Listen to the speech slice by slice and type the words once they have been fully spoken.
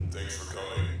Thanks for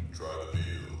coming. Try the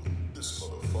deal. This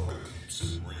motherfucker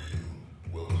keeps it real.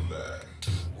 Welcome back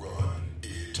to Run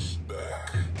It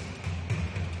Back.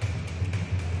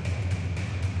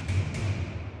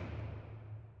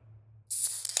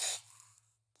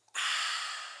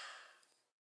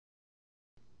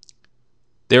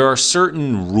 There are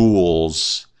certain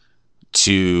rules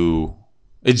to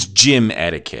it's gym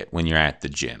etiquette when you're at the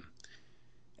gym.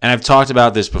 And I've talked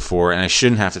about this before, and I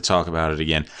shouldn't have to talk about it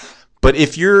again. But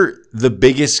if you're the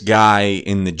biggest guy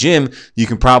in the gym, you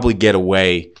can probably get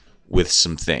away with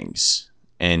some things.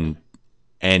 And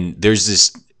there's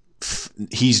this,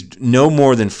 he's no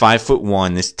more than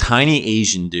 5'1", this tiny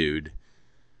Asian dude,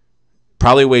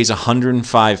 probably weighs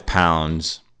 105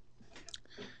 pounds.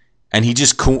 And he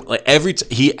just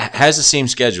he has the same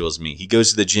schedule as me. He goes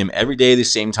to the gym every day the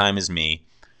same time as me.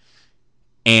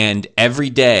 And every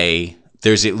day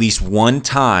there's at least one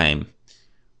time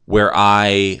where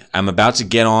I'm about to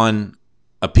get on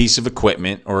a piece of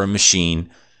equipment or a machine,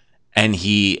 and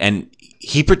he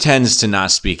pretends to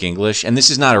not speak English. And this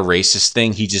is not a racist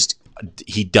thing.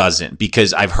 He doesn't,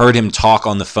 because I've heard him talk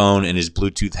on the phone in his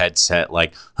Bluetooth headset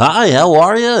like, "Hi, how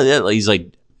are you?" He's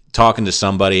like talking to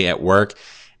somebody at work.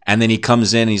 And then he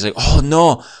comes in and he's like, "Oh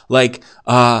no, like,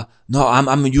 no,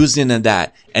 I'm using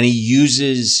that." And he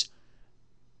uses,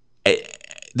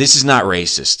 this is not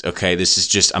racist, okay? This is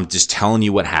just, I'm just telling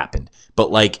you what happened.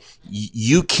 But like,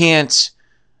 you can't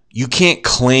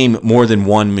claim more than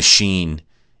one machine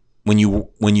when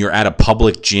you're at a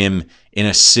public gym in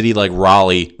a city like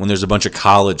Raleigh when there's a bunch of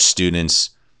college students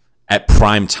at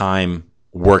prime time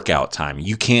workout time.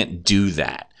 You can't do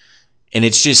that. And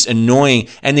it's just annoying.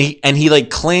 And he like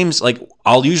claims, like,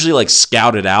 I'll usually like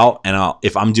scout it out, and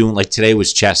if I'm doing, like, today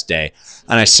was chest day,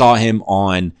 and I saw him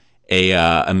on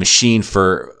a machine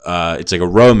for it's like a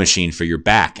row machine for your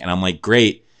back, and I'm like,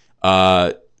 great,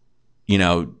 Jackie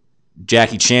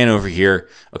Chan over here.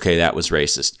 Okay, that was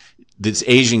racist. This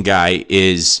Asian guy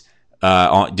is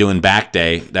doing back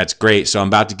day. That's great. So I'm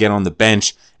about to get on the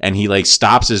bench, and he like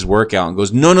stops his workout and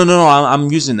goes, no,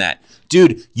 I'm using that.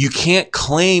 Dude, you can't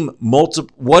claim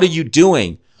multiple. What are you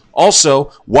doing?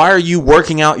 Also, why are you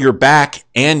working out your back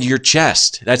and your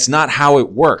chest? That's not how it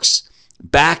works.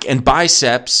 Back and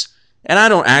biceps, and I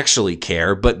don't actually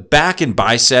care, but back and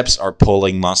biceps are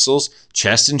pulling muscles.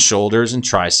 Chest and shoulders and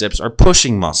triceps are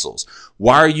pushing muscles.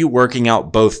 Why are you working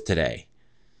out both today?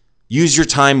 Use your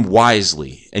time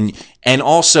wisely. And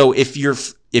also, if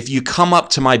you come up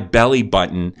to my belly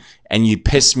button and you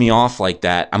piss me off like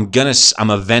that, I'm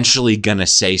eventually gonna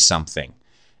say something.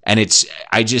 And it's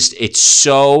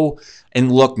so, and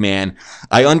look, man,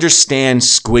 I understand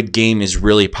Squid Game is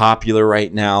really popular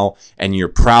right now, and you're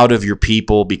proud of your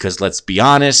people because, let's be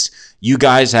honest, you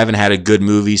guys haven't had a good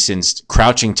movie since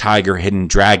Crouching Tiger, Hidden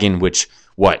Dragon, which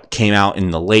came out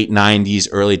in the late 90s,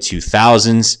 early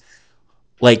 2000s.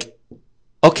 Like,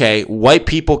 okay, white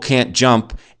people can't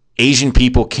jump. Asian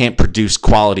people can't produce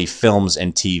quality films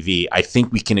and TV. I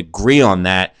think we can agree on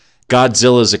that.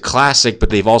 Godzilla is a classic, but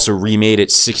they've also remade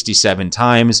it 67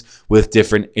 times with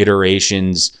different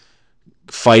iterations,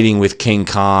 fighting with King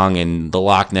Kong and the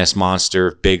Loch Ness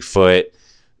Monster, Bigfoot,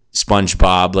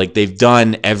 SpongeBob. Like, they've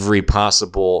done every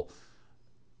possible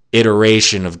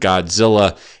iteration of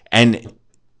Godzilla. And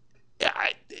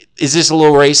is this a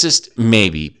little racist?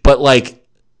 Maybe. But, like,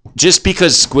 just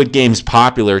because Squid Game's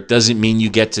popular doesn't mean you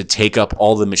get to take up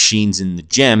all the machines in the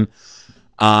gym.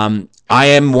 I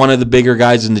am one of the bigger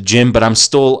guys in the gym, but I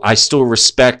still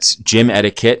respect gym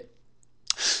etiquette.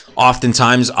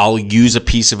 Oftentimes, I'll use a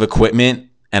piece of equipment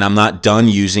and I'm not done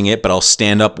using it, but I'll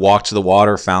stand up, walk to the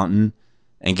water fountain,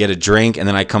 and get a drink, and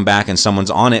then I come back and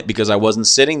someone's on it because I wasn't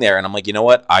sitting there, and I'm like, you know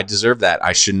what? I deserve that.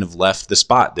 I shouldn't have left the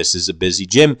spot. This is a busy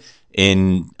gym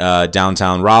in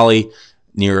downtown Raleigh,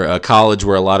 near a college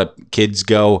where a lot of kids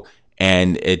go,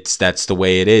 and that's the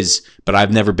way it is. But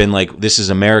I've never been like, this is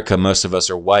America, most of us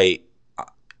are white,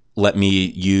 let me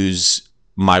use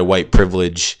my white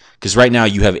privilege, because right now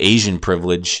you have Asian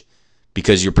privilege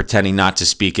because you're pretending not to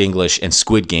speak English, and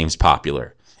Squid Game's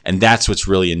popular, and that's what's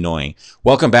really annoying.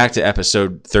 Welcome back to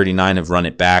episode 39 of Run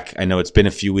It Back. I know it's been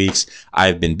a few weeks.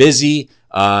 I've been busy,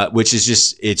 which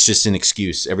is it's just an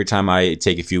excuse. Every time I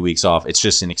take a few weeks off, it's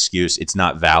just an excuse. It's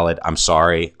not valid. I'm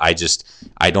sorry. I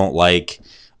don't like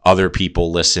other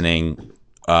people listening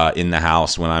in the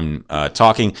house when I'm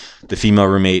talking. The female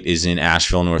roommate is in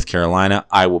Asheville, North Carolina.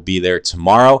 I will be there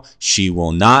tomorrow. She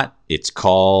will not. It's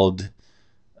called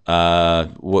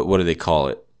what do they call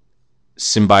it?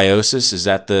 Symbiosis? Is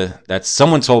that's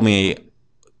someone told me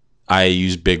I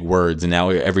use big words, and now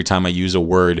every time I use a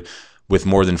word with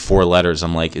more than 4 letters,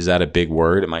 I'm like, is that a big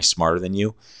word? Am I smarter than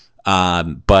you?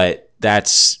 But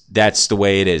that's the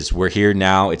way it is. We're here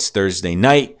now. It's Thursday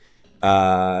night.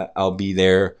 I'll be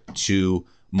there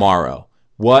tomorrow.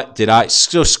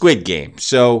 So Squid Game.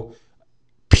 So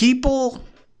people,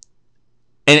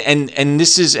 and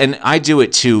this is, and I do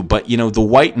it too, but the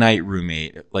White Knight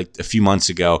roommate, like a few months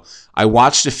ago, I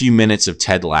watched a few minutes of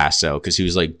Ted Lasso because he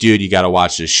was like, dude, you got to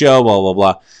watch this show, blah, blah,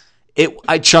 blah.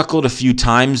 I chuckled a few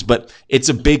times, but it's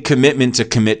a big commitment to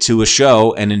commit to a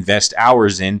show and invest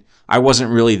hours in. I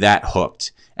wasn't really that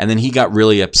hooked. And then he got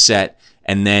really upset.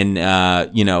 And then,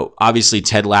 obviously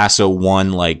Ted Lasso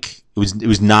won, like, it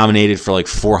was nominated for like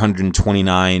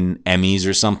 429 Emmys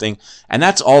or something. And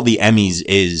that's all the Emmys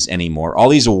is anymore. All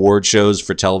these award shows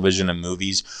for television and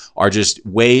movies are just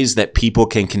ways that people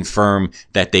can confirm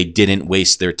that they didn't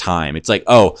waste their time. It's like,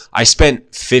 oh, I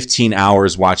spent 15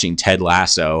 hours watching Ted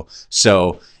Lasso,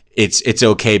 so it's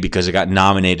okay because it got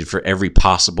nominated for every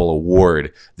possible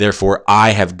award. Therefore,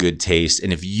 I have good taste.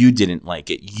 And if you didn't like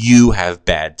it, you have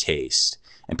bad taste.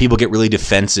 And people get really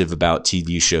defensive about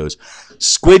TV shows.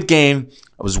 Squid Game,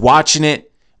 I was watching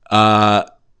it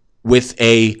with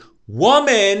a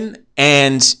woman,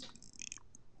 and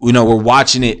we're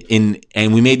watching it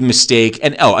and we made a mistake.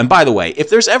 And by the way, if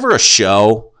there's ever a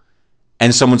show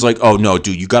and someone's like, "Oh no,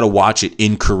 dude, you got to watch it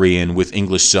in Korean with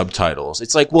English subtitles,"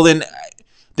 it's like, well, then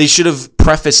they should have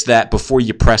prefaced that before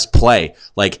you press play.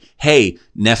 Like, hey,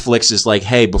 Netflix is like,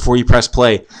 hey, before you press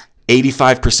play,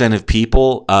 85% of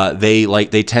people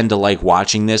they tend to like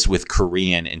watching this with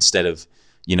Korean instead of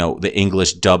the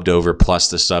English dubbed over plus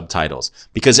the subtitles,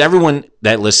 because everyone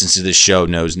that listens to this show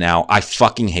knows now I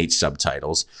fucking hate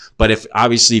subtitles. But if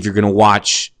you're going to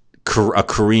watch a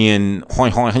Korean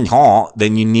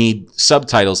then you need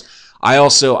subtitles.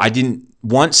 I didn't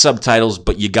want subtitles,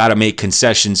 but you got to make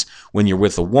concessions when you're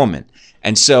with a woman.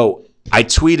 And so I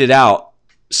tweeted out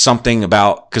something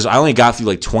about, because I only got through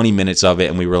like 20 minutes of it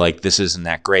and we were like, this isn't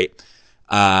that great.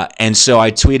 And so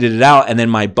I tweeted it out, and then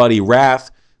my buddy Raph,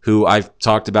 who I've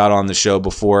talked about on the show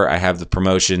before, I have the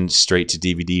Promotion Straight to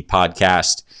DVD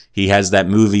podcast. He has that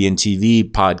movie and TV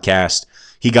podcast.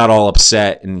 He got all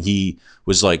upset and he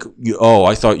was like, oh,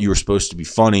 I thought you were supposed to be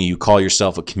funny. You call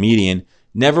yourself a comedian.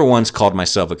 Never once called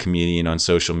myself a comedian on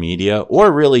social media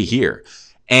or really here.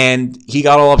 And he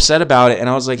got all upset about it. And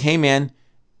I was like, hey, man,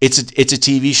 it's a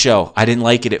TV show. I didn't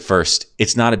like it at first.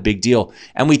 It's not a big deal.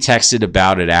 And we texted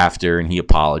about it after, and he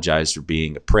apologized for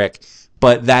being a prick.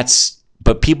 But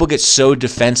people get so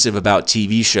defensive about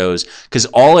TV shows because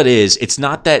all it is, it's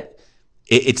not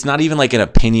even like an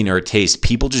opinion or a taste.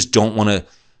 People just don't want to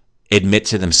admit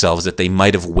to themselves that they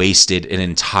might have wasted an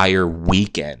entire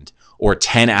weekend or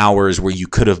 10 hours where you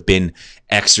could have been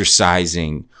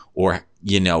exercising or,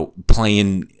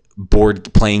 playing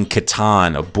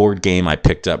Catan, a board game I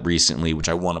picked up recently, which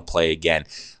I want to play again.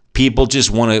 People just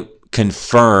want to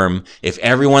confirm. If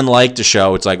everyone liked the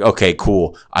show, it's like, okay,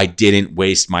 cool, I didn't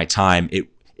waste my time.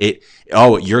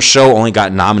 Your show only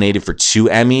got nominated for 2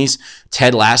 Emmys.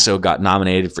 Ted Lasso got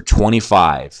nominated for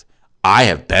 25. I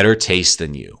have better taste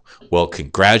than you. Well,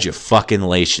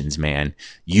 congratulations, man.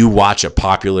 You watch a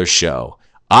popular show.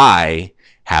 I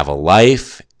have a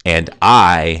life and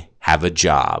I have a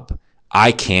job.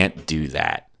 I can't do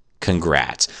that.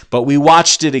 Congrats. But we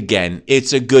watched it again.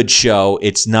 It's a good show.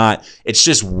 It's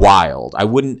just wild. I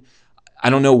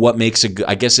don't know what makes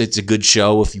I guess it's a good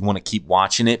show if you want to keep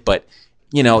watching it, but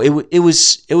it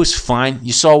was fine.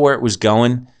 You saw where it was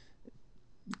going.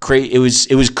 It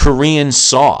was Korean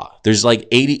Saw. There's like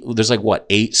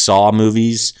 8 Saw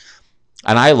movies.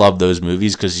 And I love those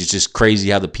movies because it's just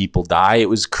crazy how the people die. It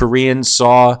was Korean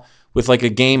Saw with like a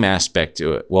game aspect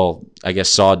to it. Well, I guess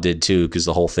Saw did too, because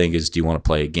the whole thing is, do you want to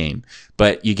play a game?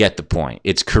 But you get the point.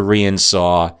 It's Korean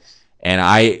Saw, and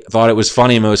I thought it was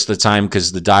funny most of the time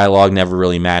because the dialogue never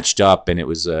really matched up, and it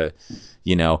was And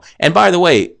by the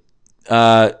way,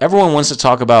 everyone wants to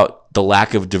talk about the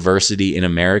lack of diversity in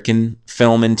American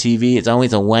film and TV. It's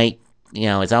always a white,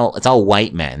 it's all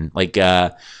white men. Like,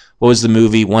 what was the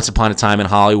movie Once Upon a Time in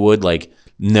Hollywood? Like,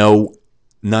 none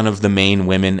of the main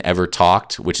women ever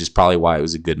talked, which is probably why it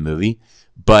was a good movie.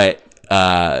 But,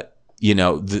 no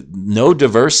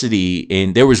diversity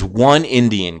in, there was one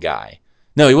Indian guy.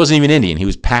 No, he wasn't even Indian. He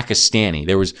was Pakistani.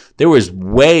 There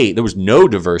was no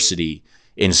diversity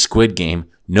in Squid Game.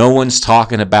 No one's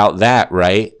talking about that,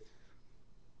 right?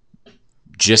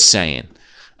 Just saying.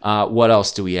 What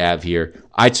else do we have here?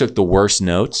 I took the worst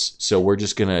notes, so we're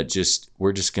just gonna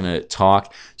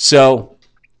talk. So,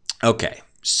 okay.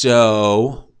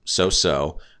 So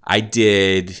I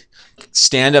did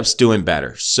stand-up's doing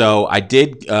better. So I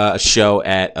did a show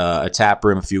at a tap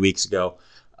room a few weeks ago.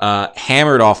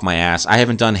 Hammered off my ass. I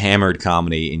haven't done hammered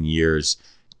comedy in years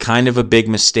kind of a big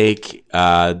mistake.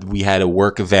 We had a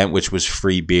work event, which was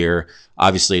free beer.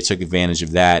 Obviously, I took advantage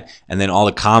of that. And then all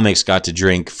the comics got to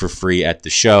drink for free at the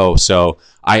show. So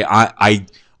I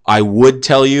would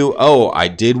tell you, oh, I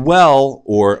did well,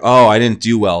 or, oh, I didn't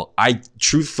do well. I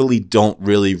truthfully don't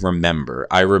really remember.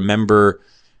 I remember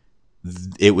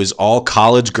it was all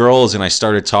college girls, and I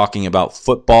started talking about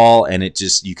football, and it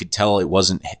just, you could tell it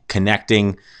wasn't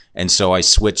connecting. And so I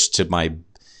switched to my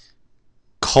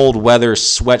cold weather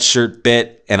sweatshirt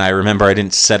bit, and I remember I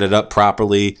didn't set it up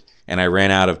properly, and I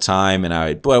ran out of time,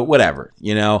 and but whatever,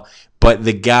 But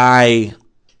the guy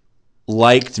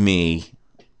liked me,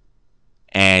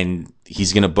 and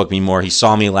he's going to book me more. He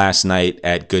saw me last night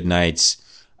at Good Nights,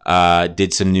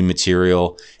 did some new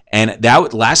material, and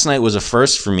that last night was a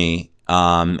first for me.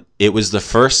 It was the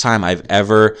first time I've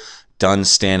ever done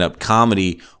stand-up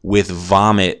comedy with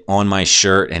vomit on my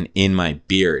shirt and in my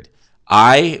beard.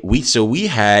 We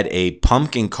had a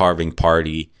pumpkin carving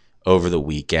party over the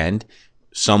weekend.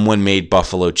 Someone made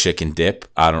buffalo chicken dip.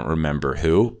 I don't remember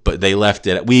who, but they left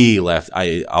it. I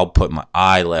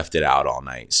left it out all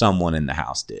night. Someone in the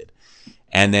house did.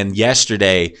 And then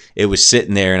yesterday it was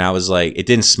sitting there, and I was like, it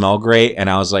didn't smell great. And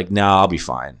I was like, no, I'll be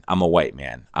fine. I'm a white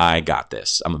man. I got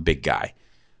this. I'm a big guy.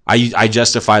 I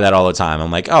justify that all the time.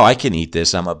 I'm like, oh, I can eat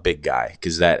this. I'm a big guy,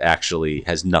 because that actually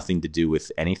has nothing to do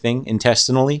with anything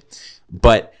intestinally.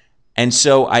 And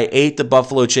so I ate the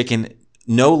buffalo chicken.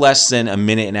 No less than a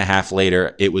minute and a half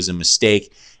later, it was a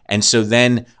mistake. And so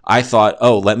then I thought,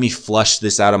 oh, let me flush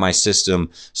this out of my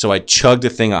system. So I chugged a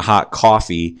thing of hot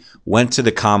coffee, went to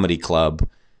the comedy club.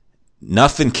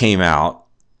 Nothing came out.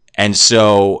 And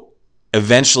so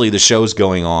eventually the show's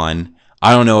going on.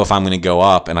 I don't know if I'm going to go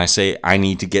up. And I say, I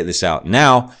need to get this out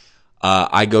now.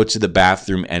 I go to the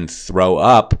bathroom and throw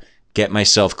up, get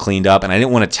myself cleaned up. And I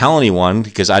didn't want to tell anyone,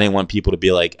 because I didn't want people to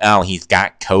be like, oh, he's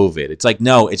got COVID. It's like,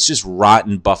 no, it's just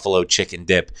rotten buffalo chicken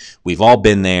dip. We've all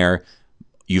been there.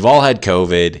 You've all had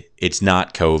COVID. It's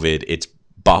not COVID. It's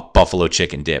buffalo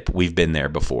chicken dip. We've been there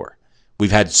before. We've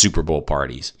had Super Bowl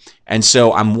parties. And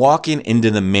so I'm walking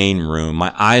into the main room.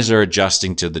 My eyes are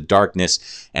adjusting to the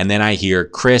darkness. And then I hear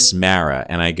Chris Mara.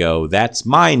 And I go, that's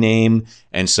my name.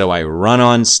 And so I run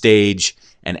on stage.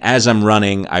 And as I'm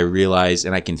running, I realize,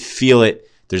 and I can feel it,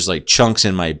 there's like chunks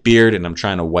in my beard, and I'm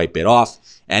trying to wipe it off.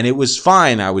 And it was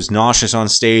fine. I was nauseous on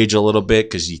stage a little bit,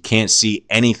 because you can't see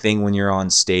anything when you're on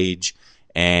stage.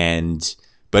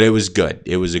 But it was good.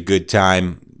 It was a good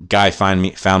time. Guy found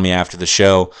me after the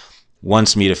show,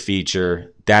 wants me to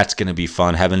feature. That's going to be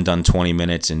fun. Haven't done 20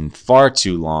 minutes in far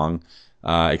too long,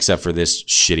 except for this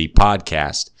shitty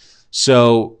podcast.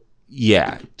 So,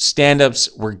 yeah,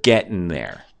 stand-ups, we're getting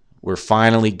there. We're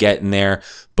finally getting there.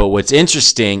 But what's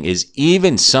interesting is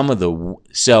even some of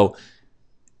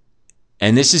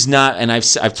and this is not, and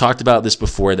I've talked about this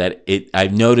before, that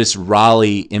I've noticed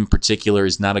Raleigh in particular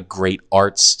is not a great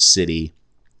arts city.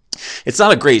 It's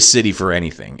not a great city for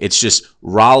anything. It's just,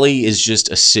 Raleigh is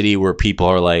just a city where people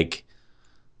are like,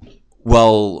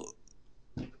 well,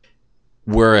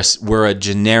 like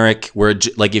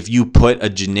if you put a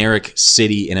generic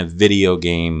city in a video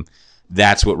game,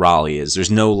 that's what Raleigh is.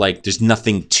 There's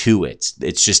nothing to it.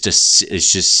 It's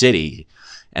just city.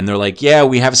 And they're like, yeah,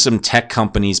 we have some tech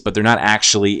companies, but they're not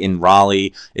actually in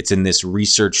Raleigh. It's in this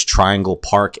Research Triangle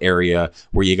Park area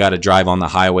where you got to drive on the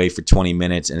highway for 20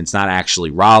 minutes, and it's not actually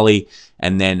Raleigh.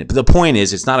 And then, but the point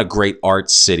is, it's not a great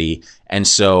arts city. And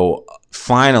so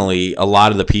finally, a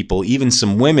lot of the people, even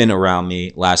some women around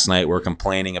me last night, were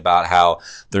complaining about how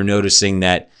they're noticing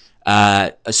that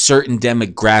a certain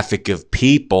demographic of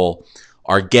people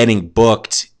are getting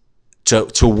booked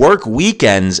to work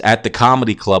weekends at the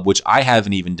comedy club, which I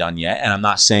haven't even done yet. And I'm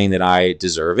not saying that I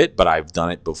deserve it, but I've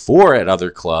done it before at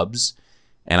other clubs,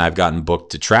 and I've gotten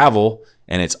booked to travel.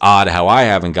 And it's odd how I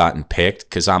haven't gotten picked,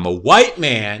 because I'm a white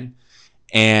man.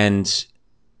 And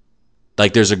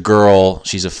like, there's a girl,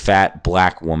 she's a fat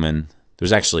black woman.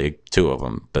 There's actually two of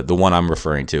them, but the one I'm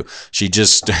referring to, she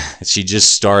just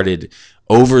started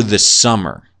over the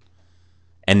summer,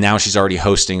 and now she's already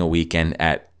hosting a weekend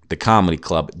at the comedy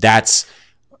club. That's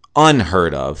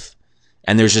unheard of.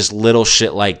 And there's just little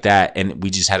shit like that. And we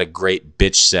just had a great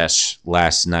bitch sesh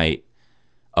last night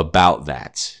about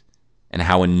that, and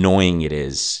how annoying it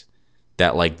is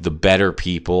that, like, the better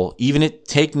people,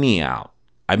 take me out.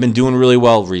 I've been doing really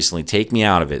well recently. Take me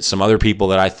out of it. Some other people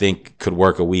that I think could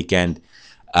work a weekend.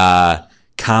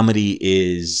 Comedy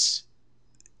is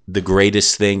the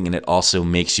greatest thing, and it also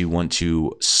makes you want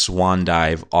to swan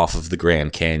dive off of the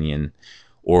Grand Canyon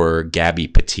or Gabby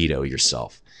Petito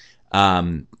yourself.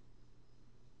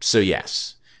 So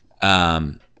yes,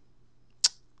 that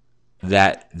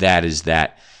is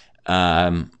that.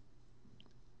 I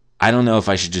don't know if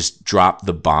I should just drop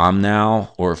the bomb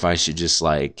now or if I should just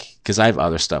like, because I have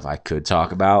other stuff I could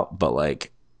talk about, but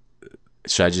like,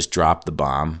 should I just drop the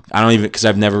bomb? I don't even, because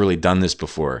I've never really done this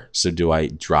before. So do I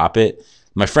drop it?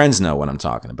 My friends know what I'm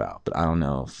talking about, but I don't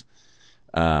know if,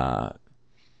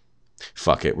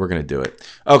 fuck it, we're going to do it.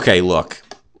 Okay, look,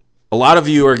 a lot of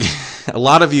you are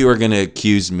going to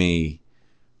accuse me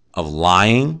of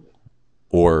lying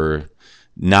or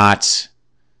not,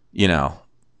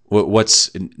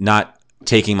 what's not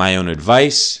taking my own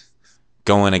advice,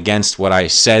 going against what I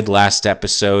said last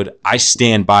episode. I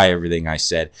stand by everything I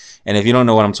said. And if you don't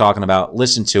know what I'm talking about,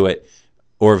 listen to it.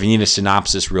 Or if you need a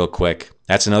synopsis real quick,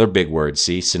 that's another big word.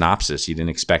 See, synopsis. You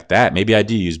didn't expect that. Maybe I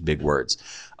do use big words.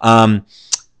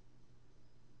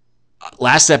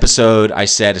 Last episode, I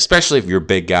said, especially if you're a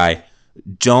big guy,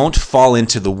 don't fall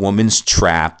into the woman's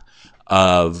trap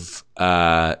of,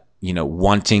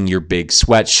 wanting your big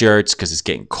sweatshirts because it's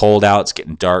getting cold out. It's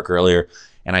getting dark earlier.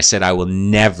 And I said, I will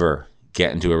never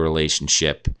get into a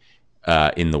relationship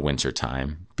in the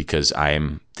wintertime because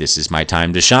this is my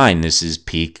time to shine. This is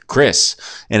peak Chris.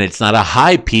 And it's not a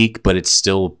high peak, but it's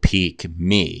still peak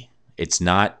me. It's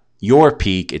not your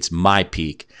peak. It's my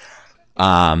peak.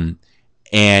 And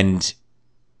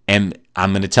I'm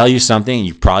going to tell you something.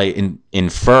 You probably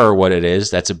infer what it is.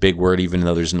 That's a big word, even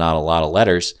though there's not a lot of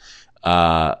letters.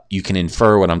 You can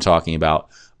infer what I'm talking about.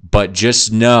 But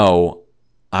just know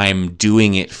I'm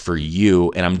doing it for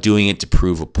you, and I'm doing it to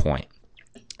prove a point.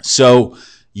 So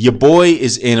your boy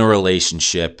is in a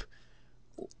relationship.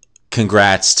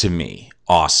 Congrats to me.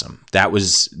 Awesome.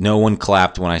 No one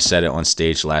clapped when I said it on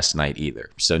stage last night either.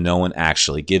 So no one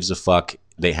actually gives a fuck.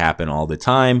 They happen all the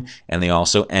time, and they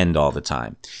also end all the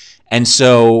time. And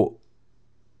so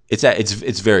it's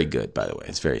very good, by the way.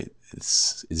 It's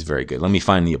very good. Let me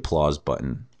find the applause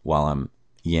button while I'm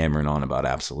yammering on about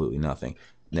absolutely nothing.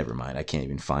 Never mind. I can't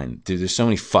even find. Dude, there's so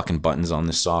many fucking buttons on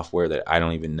this software that I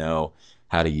don't even know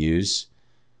how to use.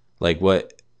 Like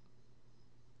what?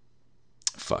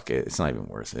 Fuck it. It's not even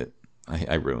worth it.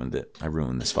 I ruined it. I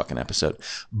ruined this fucking episode.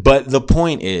 But the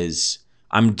point is,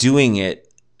 I'm doing it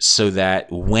so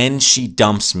that when she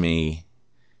dumps me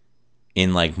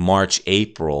in like March,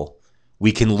 April,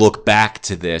 we can look back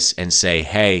to this and say,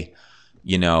 hey,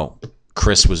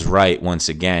 Chris was right once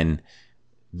again.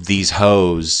 These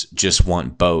hoes just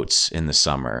want boats in the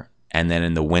summer. And then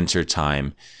in the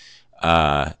wintertime,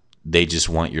 they just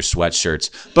want your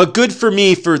sweatshirts. But good for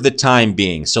me for the time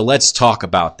being. So let's talk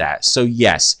about that. So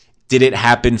yes, did it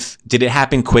happen? Did it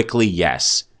happen quickly?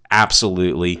 Yes,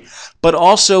 absolutely. But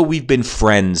also we've been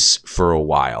friends for a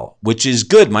while, which is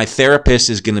good. My therapist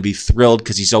is going to be thrilled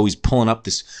because he's always pulling up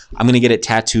this. I'm going to get it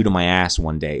tattooed on my ass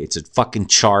one day. It's a fucking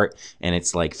chart and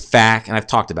it's like fact. And I've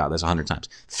talked about this 100 times.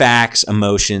 Facts,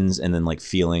 emotions, and then like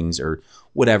feelings or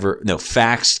whatever. No,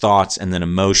 facts, thoughts, and then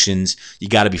emotions. You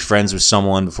got to be friends with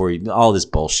someone before you, all this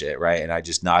bullshit, right? And I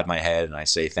just nod my head and I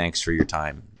say, thanks for your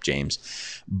time, James.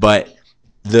 But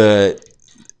the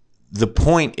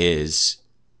point is,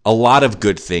 a lot of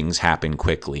good things happen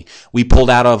quickly. We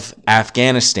pulled out of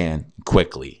Afghanistan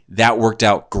quickly. That worked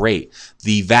out great.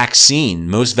 The vaccine,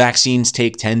 most vaccines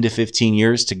take 10 to 15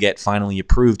 years to get finally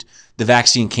approved. The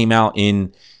vaccine came out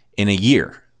in a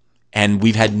year. And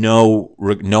we've had no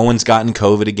one's gotten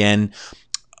COVID again.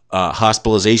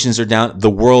 Hospitalizations are down. The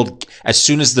world, as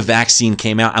soon as the vaccine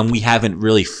came out, and we haven't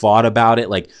really fought about it.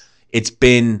 Like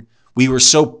we were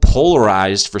so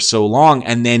polarized for so long,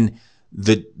 and then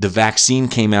the vaccine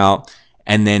came out,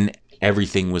 and then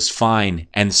everything was fine.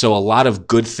 And so a lot of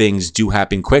good things do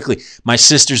happen quickly. My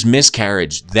sister's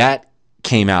miscarriage, that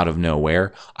came out of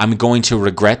nowhere. I'm going to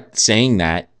regret saying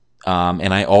that,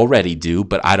 and I already do,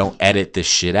 but I don't edit this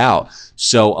shit out.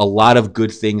 So a lot of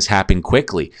good things happen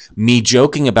quickly. Me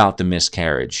joking about the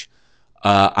miscarriage,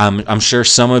 I'm sure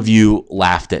some of you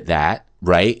laughed at that.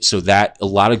 Right? So that a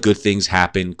lot of good things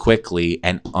happen quickly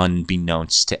and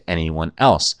unbeknownst to anyone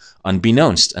else.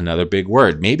 Unbeknownst, another big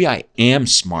word. Maybe I am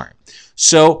smart.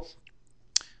 So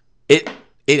it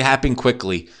happened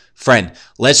quickly. Friend,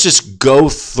 let's just go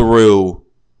through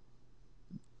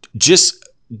just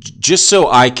so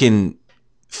I can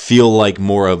feel like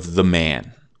more of the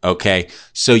man. Okay?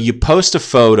 So you post a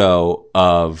photo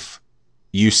of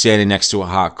you standing next to a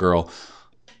hot girl.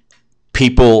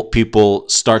 People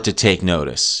start to take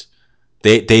notice.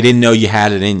 They didn't know you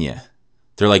had it in you.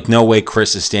 They're like, no way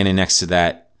Chris is standing next to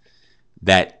that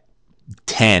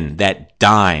 10, that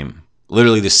dime,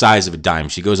 literally the size of a dime.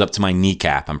 She goes up to my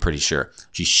kneecap, I'm pretty sure.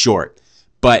 She's short.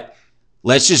 But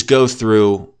let's just go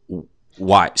through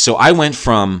why. So I went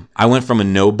from a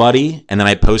nobody, and then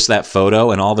I post that photo,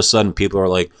 and all of a sudden people are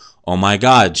like, Oh my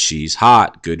God, she's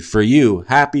hot. Good for you.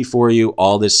 Happy for you.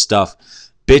 All this stuff.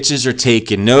 Bitches are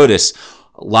taking notice.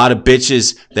 A lot of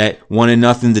bitches that wanted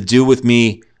nothing to do with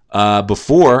me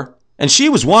before, and she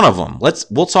was one of them.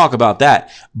 We'll talk about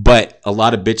that. But a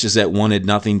lot of bitches that wanted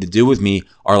nothing to do with me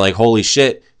are like, holy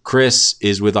shit, Chris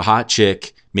is with a hot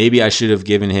chick. Maybe I should have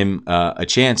given him a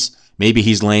chance. Maybe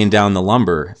he's laying down the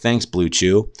lumber. Thanks, Blue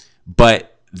Chew.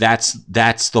 But that's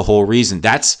the whole reason.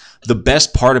 That's the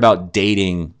best part about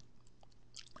dating.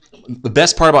 The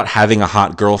best part about having a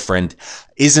hot girlfriend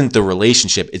isn't the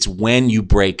relationship. It's when you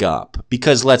break up.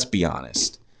 Because let's be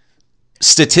honest.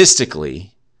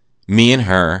 Statistically, me and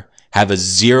her have a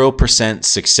 0%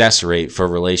 success rate for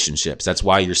relationships. That's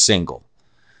why you're single.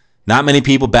 Not many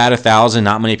people bat 1,000.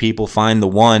 Not many people find the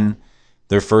one,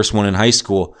 their first one in high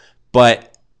school.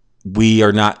 But we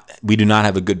do not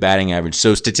have a good batting average.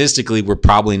 So statistically, we're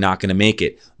probably not going to make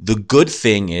it. The good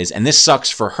thing is, and this sucks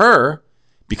for her,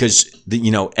 because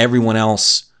everyone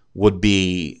else would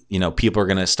be, people are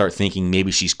going to start thinking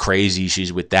maybe she's crazy,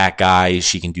 she's with that guy,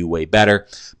 she can do way better.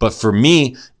 But for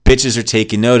me, bitches are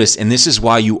taking notice, and this is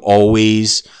why you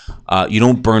always you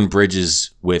don't burn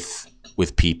bridges with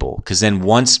people, because then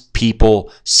once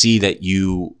people see that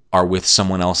you are with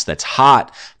someone else that's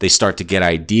hot, they start to get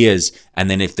ideas, and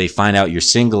then if they find out you're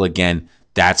single again,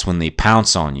 that's when they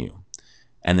pounce on you.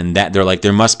 And then that they're like,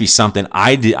 there must be something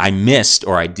I missed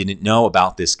or I didn't know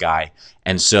about this guy.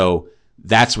 And so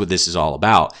that's what this is all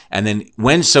about. And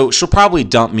then so she'll probably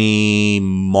dump me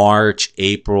March,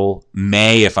 April,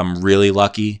 May if I'm really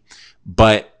lucky.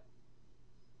 But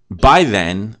by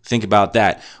then, think about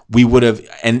that. We would have,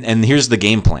 and here's the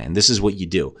game plan. This is what you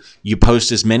do. You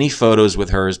post as many photos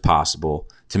with her as possible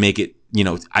to make it,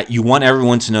 you want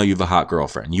everyone to know you have a hot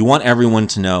girlfriend. You want everyone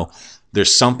to know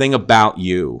there's something about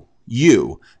you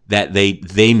that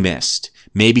they missed.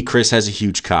 Maybe Chris has a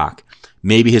huge cock.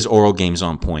 Maybe his oral game's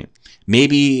on point.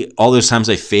 Maybe all those times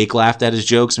I fake laughed at his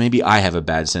jokes, maybe I have a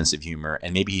bad sense of humor,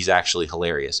 and maybe he's actually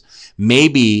hilarious.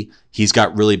 Maybe he's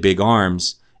got really big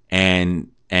arms and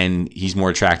he's more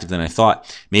attractive than I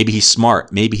thought. Maybe he's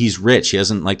smart. Maybe he's rich. He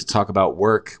doesn't like to talk about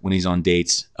work when he's on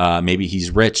dates. Maybe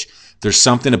he's rich. There's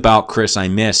something about Chris I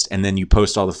missed, and then you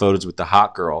post all the photos with the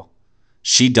hot girl.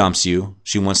 She dumps you.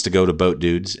 She wants to go to Boat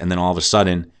Dudes. And then all of a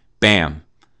sudden, bam,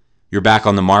 you're back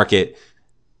on the market.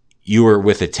 You were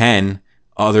with a 10.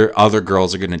 Other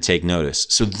girls are going to take notice.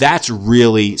 So that's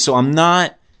really, so I'm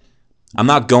not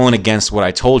going against what I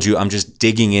told you. I'm just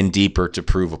digging in deeper to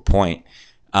prove a point.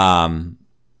 And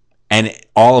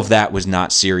all of that was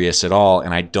not serious at all.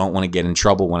 And I don't want to get in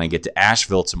trouble when I get to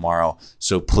Asheville tomorrow.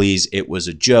 So please, it was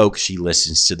a joke. She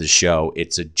listens to the show.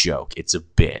 It's a joke. It's a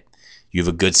bit. You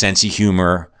have a good sense of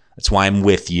humor. That's why I'm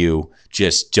with you.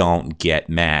 Just don't get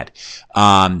mad.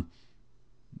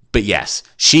 But yes,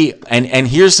 and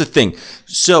here's the thing.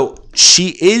 So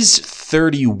she is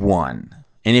 31.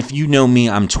 And if you know me,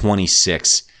 I'm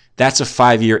 26. That's a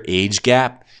 5-year age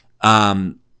gap,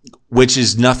 which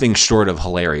is nothing short of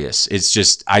hilarious. It's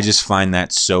just, I just find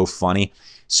that so funny.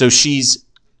 So she's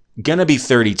going to be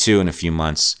 32 in a few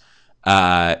months,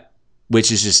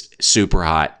 which is just super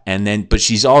hot. And then, but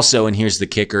she's also, and here's the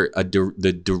kicker,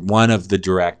 one of the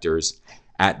directors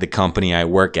at the company I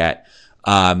work at.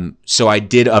 So I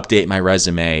did update my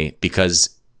resume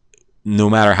because no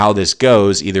matter how this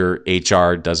goes, either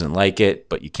HR doesn't like it,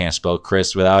 but you can't spell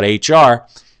Chris without HR,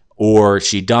 or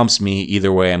she dumps me.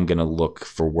 Either way, I'm going to look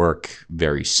for work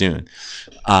very soon.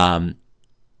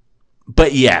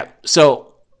 But yeah,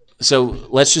 so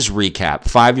let's just recap.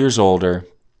 5 years older.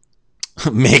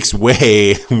 Makes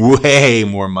way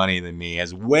more money than me,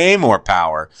 has way more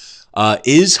power,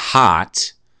 is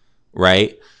hot,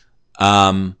 right?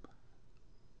 I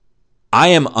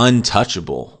am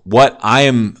untouchable. I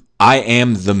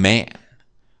am the man.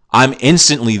 I'm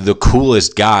instantly the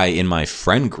coolest guy in my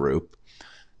friend group.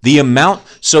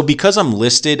 So because I'm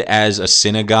listed as a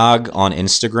synagogue on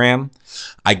Instagram,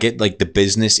 I get like the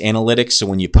business analytics. So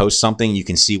when you post something, you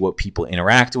can see what people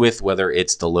interact with, whether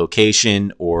it's the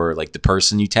location or like the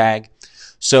person you tag.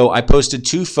 So I posted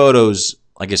 2 photos,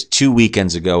 I guess 2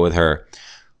 weekends ago with her.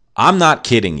 I'm not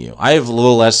kidding you. I have a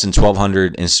little less than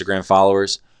 1,200 Instagram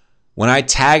followers. When I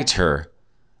tagged her,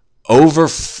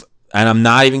 and I'm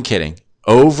not even kidding,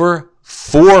 over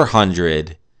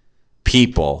 400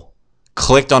 people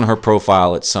clicked on her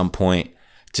profile at some point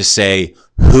to say,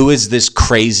 who is this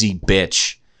crazy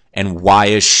bitch and why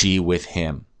is she with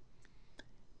him?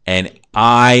 And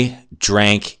I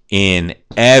drank in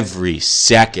every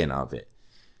second of it.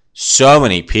 So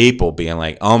many people being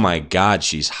like, oh my God,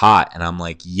 she's hot. And I'm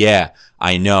like, yeah,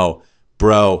 I know.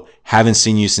 Bro, haven't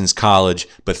seen you since college,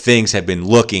 but things have been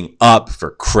looking up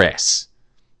for Chris.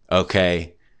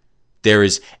 Okay. There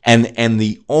is, and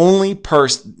the only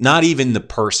person, not even the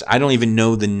person, I don't even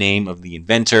know the name of the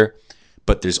inventor,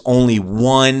 but there's only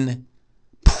one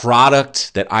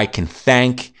product that I can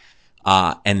thank,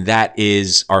 and that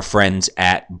is our friends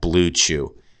at Blue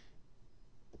Chew.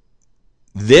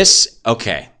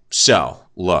 Okay, so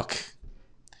look,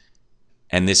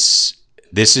 and this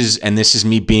is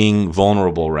me being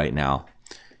vulnerable right now.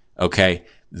 Okay,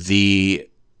 the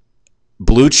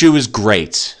Blue Chew is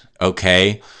great.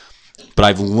 Okay, but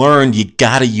I've learned you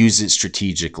gotta use it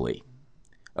strategically.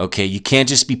 Okay, you can't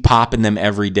just be popping them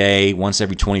every day, once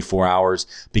every 24 hours,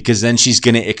 because then she's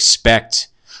going to expect,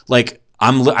 like,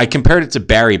 I compared it to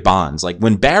Barry Bonds. Like,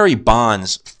 when Barry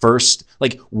Bonds first,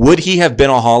 like, would he have been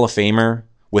a Hall of Famer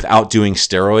without doing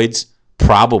steroids?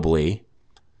 Probably.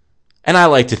 And I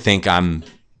like to think I'm,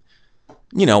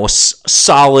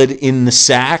 solid in the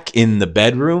sack, in the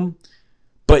bedroom.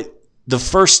 But the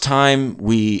first time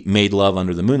we made love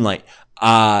under the moonlight,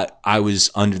 I was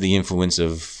under the influence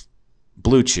of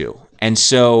Blue Chew. And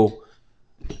so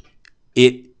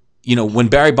when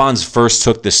Barry Bonds first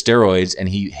took the steroids and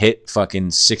he hit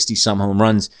fucking 60 some home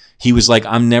runs, he was like,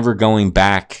 I'm never going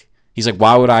back. He's like,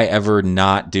 why would I ever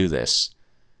not do this?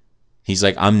 He's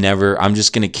like, I'm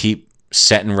just going to keep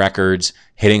setting records,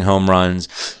 hitting home runs,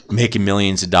 making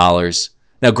millions of dollars.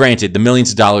 Now, granted, the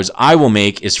millions of dollars I will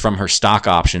make is from her stock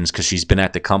options because she's been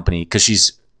at the company, because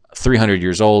she's 300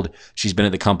 years old. She's been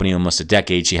at the company almost a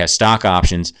decade. She has stock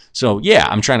options. So, yeah,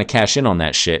 I'm trying to cash in on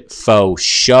that shit. Faux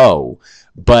show.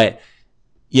 But,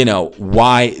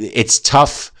 why it's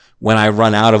tough when I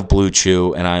run out of Blue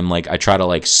Chew and I'm like, I try to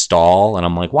like stall and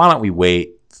I'm like, why don't we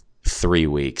wait 3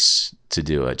 weeks to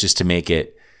do it just to make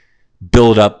it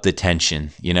build up the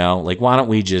tension, Like, why don't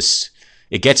we just,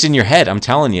 it gets in your head. I'm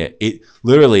telling you, it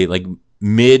literally like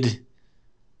mid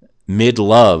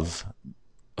love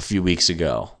a few weeks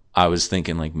ago, I was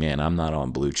thinking like, man, I'm not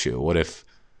on Blue Chew. What if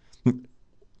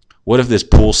this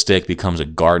pool stick becomes a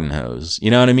garden hose? You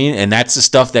know what I mean? And that's the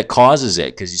stuff that causes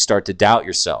it, because you start to doubt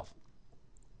yourself.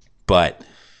 But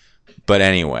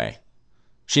anyway,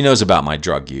 she knows about my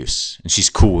drug use and she's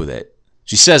cool with it.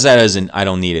 She says that as in I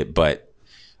don't need it, but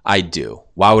I do.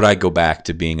 Why would I go back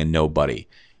to being a nobody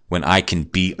when I can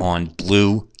be on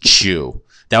Blue Chew?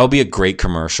 That would be a great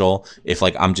commercial if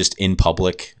like I'm just in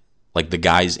public, like the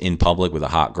guy's in public with a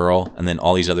hot girl, and then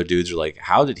all these other dudes are like,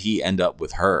 how did he end up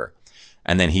with her?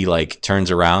 And then he like turns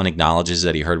around, acknowledges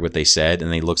that he heard what they said, and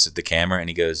then he looks at the camera and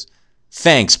he goes,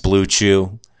 thanks, Blue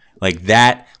Chew. Like,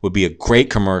 that would be a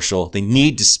great commercial. They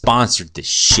need to sponsor this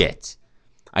shit.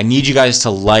 I need you guys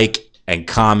to like and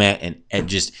comment and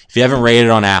just, if you haven't rated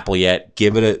on Apple yet,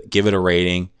 give it a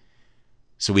rating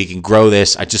so we can grow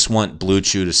this. I just want Blue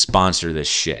Chew to sponsor this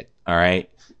shit. All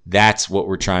right? That's what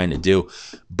we're trying to do.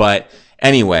 But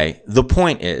anyway, the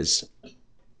point is,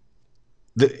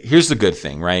 here's the good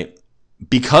thing, right?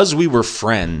 Because we were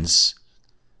friends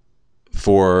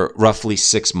for roughly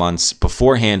 6 months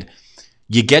beforehand,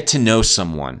 you get to know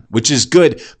someone, which is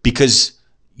good because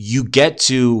you get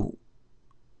to,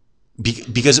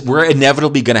 because we're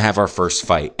inevitably going to have our first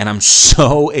fight. And I'm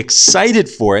so excited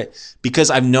for it because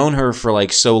I've known her for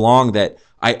like so long that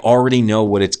I already know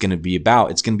what it's going to be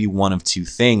about. It's going to be one of two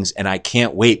things. And I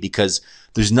can't wait because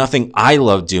there's nothing I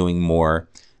love doing more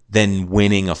than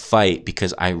winning a fight,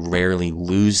 because I rarely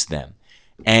lose them.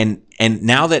 And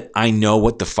now that I know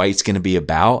what the fight's going to be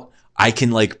about, I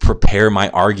can like prepare my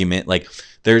argument. Like,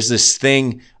 there's this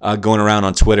thing going around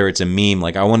on Twitter. It's a meme.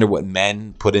 Like, I wonder what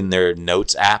men put in their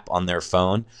notes app on their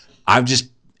phone.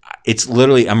 It's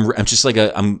literally, I'm just like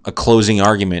I'm a closing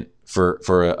argument for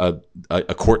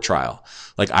a court trial.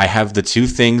 Like, I have the two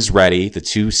things ready, the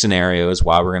two scenarios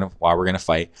why we're gonna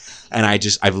fight, and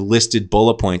I've listed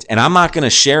bullet points, and I'm not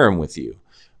gonna share them with you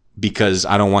because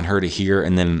I don't want her to hear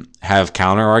and then have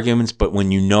counter arguments. But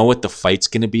when you know what the fight's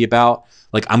gonna be about,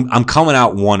 like, I'm coming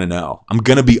out 1-0. I'm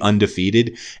gonna be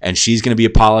undefeated, and she's gonna be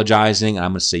apologizing, and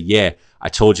I'm gonna say, yeah, I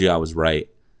told you I was right.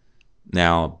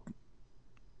 Now,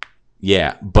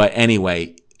 yeah, but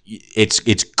anyway, it's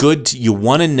good. You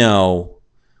want to know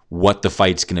what the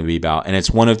fight's going to be about, and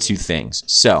it's one of two things.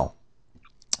 So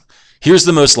here's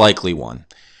the most likely one.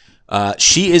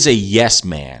 She is a yes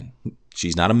man.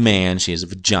 She's not a man. She has a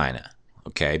vagina.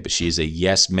 Okay, but she is a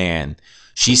yes man.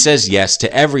 She says yes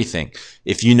to everything.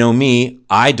 If you know me,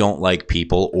 I don't like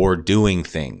people or doing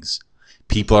things.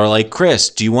 People are like, Chris,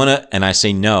 do you want to? And I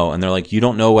say no. And they're like, you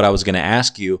don't know what I was going to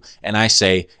ask you. And I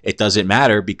say, it doesn't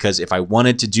matter, because if I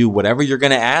wanted to do whatever you're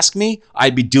going to ask me,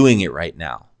 I'd be doing it right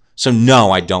now. So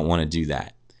no, I don't want to do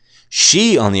that.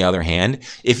 She, on the other hand,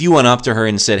 if you went up to her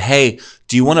and said, hey,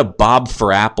 do you want to bob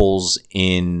for apples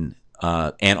in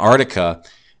Antarctica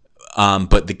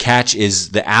But the catch is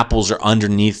the apples are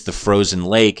underneath the frozen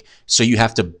lake, so you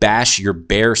have to bash your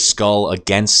bare skull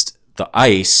against the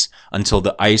ice until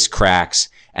the ice cracks.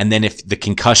 And then if the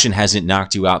concussion hasn't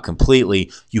knocked you out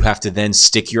completely, you have to then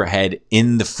stick your head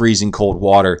in the freezing cold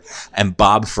water and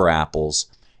bob for apples,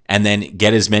 and then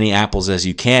get as many apples as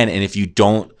you can. And if you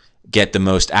don't get the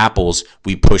most apples,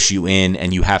 we push you in,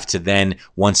 and you have to then,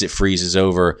 once it freezes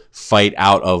over, fight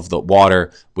out of the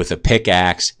water with a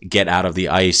pickaxe, get out of the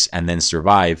ice, and then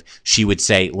survive. She would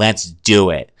say, let's do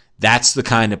it. That's the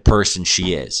kind of person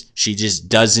she is. She just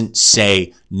doesn't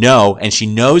say no, and she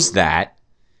knows that,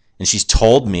 and she's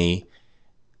told me,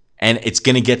 and it's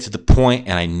going to get to the point,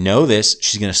 and I know this,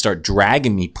 she's going to start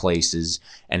dragging me places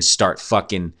and start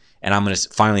fucking... And I'm going to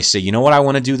finally say, you know what I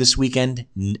want to do this weekend?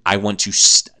 I want to,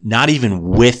 not even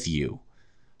with you,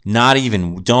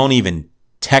 don't even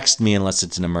text me unless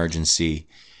it's an emergency.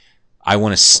 I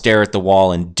want to stare at the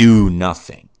wall and do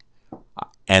nothing.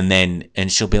 And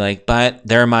she'll be like, but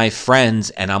they're my friends.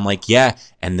 And I'm like, yeah,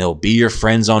 and they'll be your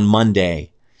friends on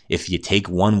Monday if you take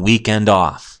one weekend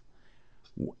off.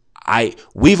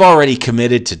 We've already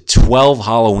committed to 12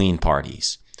 Halloween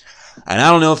parties. And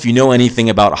I don't know if you know anything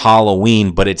about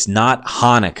Halloween, but it's not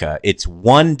Hanukkah. It's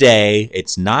one day.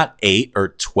 It's not 8 or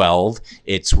 12.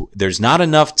 There's not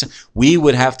enough to... We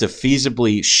would have to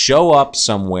feasibly show up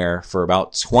somewhere for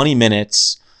about 20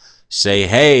 minutes, say,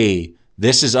 hey,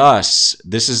 this is us.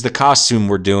 This is the costume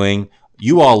we're doing.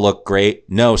 You all look great.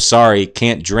 No, sorry,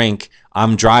 can't drink.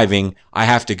 I'm driving. I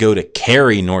have to go to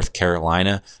Cary, North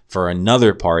Carolina for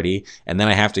another party. And then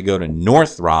I have to go to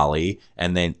North Raleigh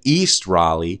and then East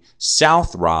Raleigh,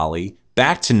 South Raleigh,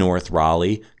 back to North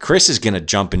Raleigh. Chris is going to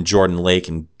jump in Jordan Lake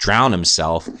and drown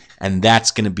himself. And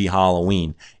that's going to be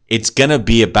Halloween. It's going to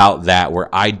be about that, where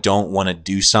I don't want to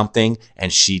do something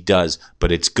and she does.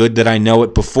 But it's good that I know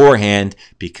it beforehand,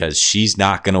 because she's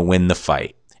not going to win the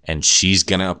fight and she's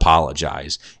going to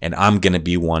apologize and I'm going to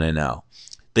be 1-0.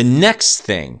 The next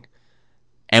thing,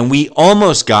 and we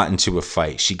almost got into a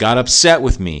fight. She got upset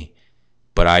with me,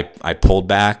 but I pulled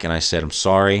back and I said, I'm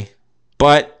sorry.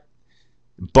 But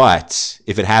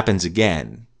if it happens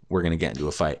again, we're going to get into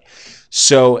a fight.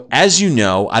 So as you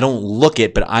know, I don't look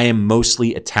it, but I am mostly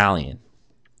Italian.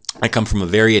 I come from a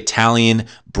very Italian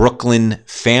Brooklyn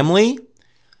family.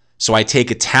 So I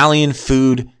take Italian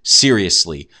food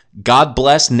seriously. God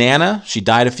bless Nana. She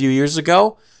died a few years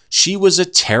ago. She was a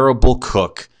terrible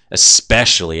cook,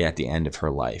 especially at the end of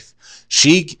her life.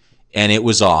 And it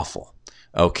was awful.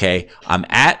 Okay, I'm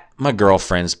at my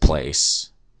girlfriend's place.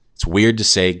 It's weird to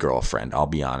say girlfriend, I'll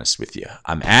be honest with you.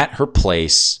 I'm at her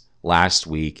place last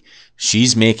week.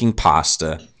 She's making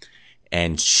pasta,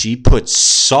 and she puts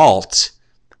salt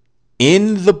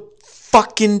in the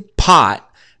fucking pot,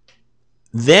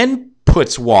 then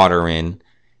puts water in,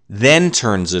 then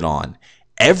turns it on.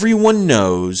 Everyone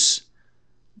knows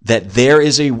that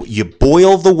you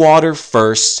boil the water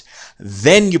first,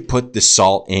 then you put the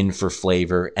salt in for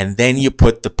flavor, and then you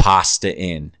put the pasta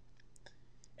in.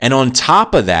 And on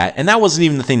top of that, and that wasn't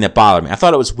even the thing that bothered me. I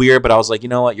thought it was weird, but I was like, you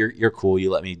know what? You're cool.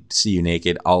 You let me see you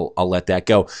naked. I'll let that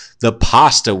go. The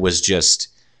pasta was just,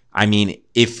 I mean,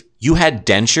 if you had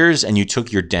dentures and you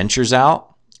took your dentures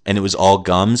out and it was all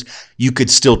gums, you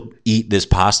could still eat this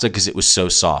pasta because it was so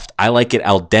soft. I like it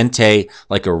al dente,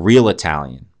 like a real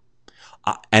Italian.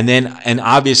 And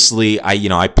obviously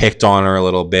I picked on her a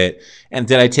little bit. And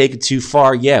did I take it too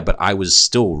far? Yeah, but I was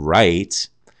still right.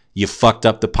 You fucked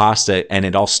up the pasta, and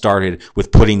it all started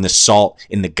with putting the salt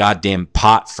in the goddamn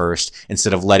pot first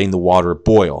instead of letting the water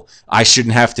boil. I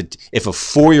shouldn't have to. If a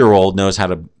 4-year-old knows how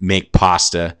to make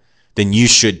pasta, then you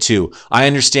should too. I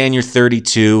understand you're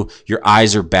 32. Your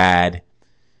eyes are bad.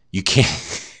 You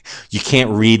can't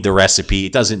read the recipe.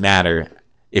 It doesn't matter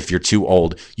if you're too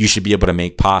old. You should be able to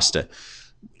make pasta.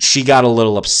 She got a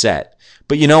little upset.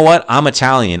 But you know what? I'm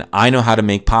Italian. I know how to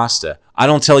make pasta. I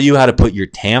don't tell you how to put your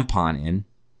tampon in.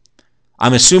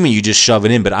 I'm assuming you just shove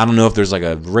it in, but I don't know if there's like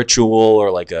a ritual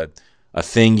or like a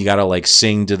thing you got to like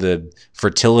sing to the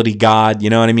fertility god.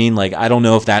 You know what I mean? Like, I don't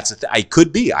know if that's I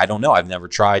could be. I don't know. I've never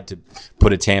tried to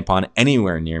put a tampon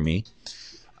anywhere near me.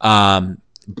 But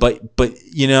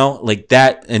you know, like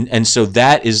that. And so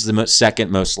that is the second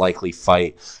most likely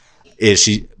fight. If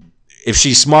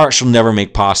she's smart, she'll never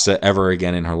make pasta ever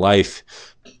again in her life.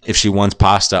 If she wants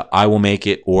pasta, I will make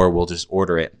it, or we'll just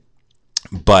order it.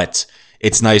 But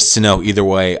it's nice to know either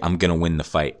way, I'm going to win the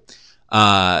fight.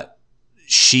 You're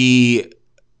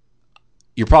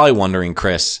probably wondering,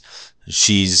 Chris,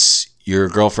 your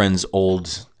girlfriend's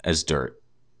old as dirt.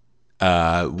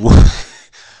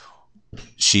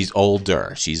 She's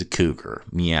older. She's a cougar.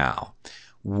 Meow.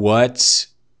 What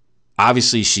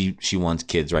obviously she wants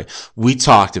kids, right? We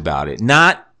talked about it.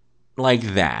 Not like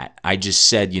that. I just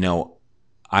said,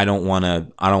 I don't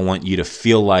want you to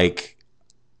feel like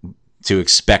to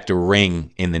expect a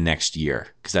ring in the next year,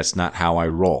 because that's not how I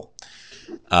roll.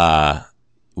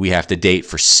 We have to date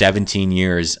for 17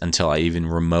 years until I even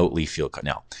remotely feel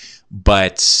no.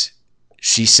 But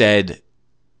she said,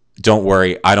 don't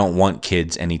worry, I don't want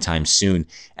kids anytime soon.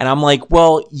 And I'm like,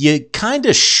 well, you kind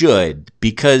of should,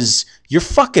 because you're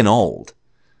fucking old.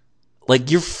 Like,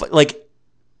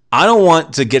 I don't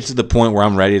want to get to the point where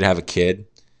I'm ready to have a kid.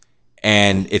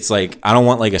 And it's like, I don't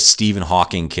want like a Stephen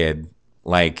Hawking kid.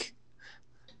 Like,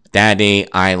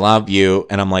 Daddy, I love you.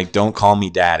 And I'm like, don't call me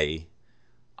daddy.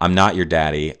 I'm not your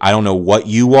daddy. I don't know what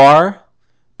you are,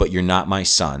 but you're not my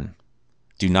son.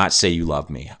 Do not say you love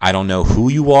me. I don't know who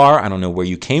you are. I don't know where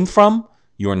you came from.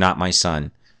 You are not my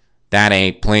son.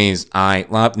 Daddy, please, I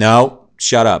love... No,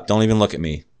 shut up. Don't even look at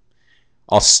me.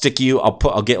 I'll stick you...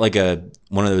 I'll get like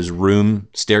one of those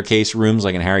staircase rooms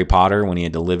like in Harry Potter when he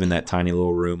had to live in that tiny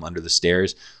little room under the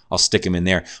stairs. I'll stick him in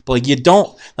there. But like, you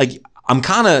don't... Like, I'm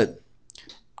kind of...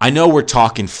 I know we're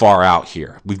talking far out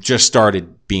here. We've just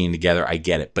started being together. I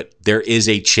get it. But there is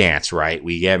a chance, right?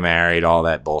 We get married, all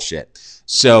that bullshit.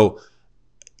 So,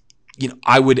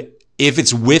 I would, if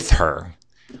it's with her,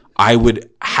 I would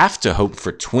have to hope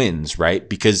for twins, right?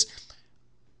 Because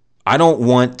I don't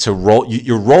want to roll.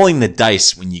 You're rolling the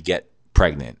dice when you get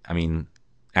pregnant. I mean,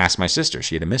 ask my sister.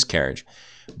 She had a miscarriage.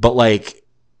 But like,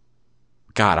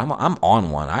 God, I'm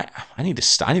on one. I need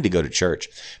to go to church.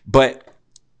 But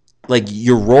like,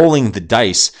 you're rolling the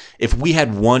dice. If we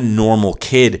had one normal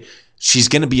kid, she's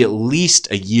going to be at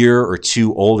least a year or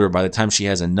two older by the time she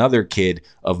has another kid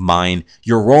of mine.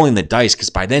 You're rolling the dice because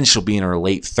by then she'll be in her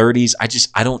late 30s.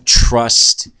 I don't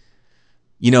trust.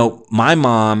 My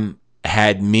mom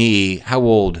had me, how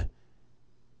old?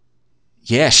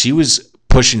 Yeah, she was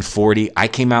pushing 40. I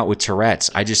came out with Tourette's.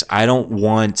 I don't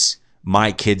want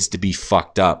my kids to be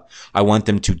fucked up. I want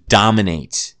them to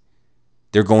dominate.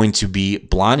 They're going to be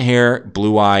blonde hair,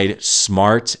 blue-eyed,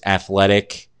 smart,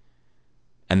 athletic,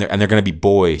 and they're going to be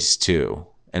boys too.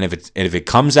 And if it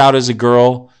comes out as a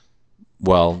girl,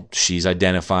 well, she's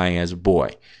identifying as a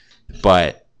boy.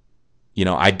 But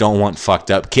I don't want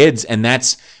fucked up kids, and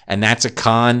that's a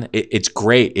con. It's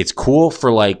great. It's cool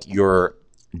for like your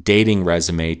dating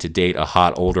resume to date a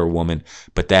hot older woman,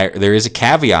 but there is a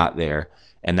caveat there,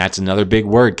 and that's another big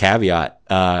word, caveat.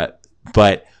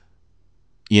 But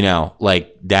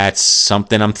like, that's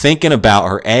something I'm thinking about.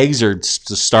 Her eggs are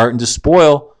starting to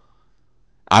spoil.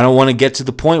 I don't want to get to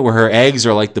the point where her eggs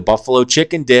are like the buffalo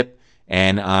chicken dip,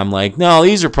 and I'm like, no,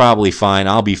 these are probably fine.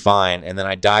 I'll be fine. And then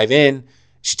I dive in.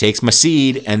 She takes my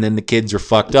seed, and then the kids are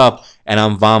fucked up, and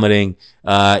I'm vomiting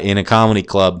in a comedy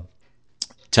club,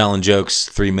 telling jokes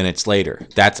 3 minutes later.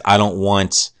 I don't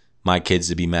want my kids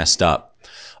to be messed up.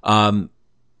 Well,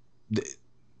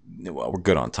 we're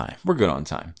good on time.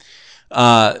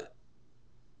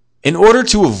 In order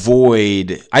to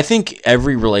avoid, I think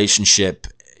every relationship,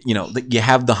 you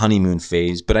have the honeymoon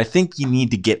phase, but I think you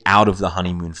need to get out of the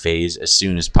honeymoon phase as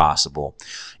soon as possible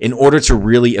in order to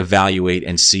really evaluate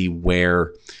and see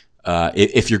where,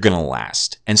 if you're going to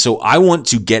last. And so I want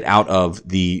to get out of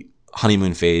the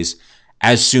honeymoon phase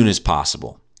as soon as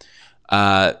possible.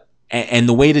 And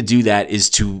the way to do that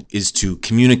is to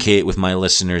communicate with my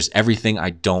listeners everything I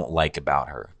don't like about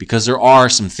her, because there are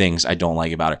some things I don't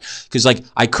like about her. Because like,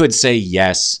 I could say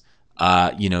yes,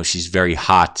 she's very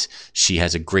hot, she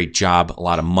has a great job, a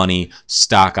lot of money,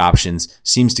 stock options,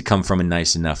 seems to come from a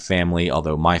nice enough family,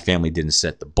 although my family didn't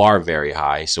set the bar very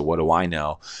high, so what do I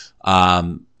know?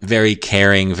 Very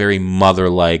caring, very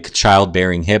mother-like,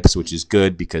 childbearing hips, which is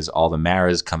good because all the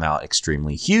Maras come out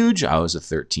extremely huge. I was a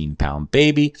 13-pound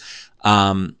baby.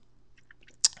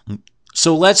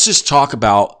 So let's just talk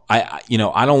about, I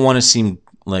don't want to seem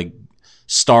like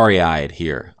starry-eyed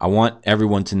here. I want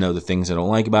everyone to know the things I don't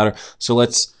like about her. So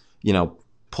let's,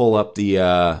 pull up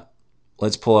the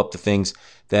things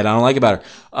that I don't like about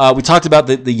her. We talked about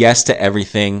the yes to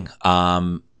everything.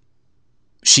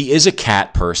 She is a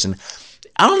cat person.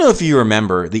 I don't know if you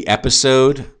remember the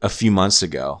episode a few months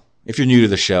ago. If you're new to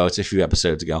the show, it's a few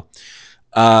episodes ago.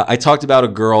 I talked about a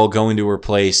girl going to her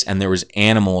place, and there was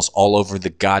animals all over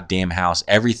the goddamn house.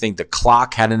 Everything, the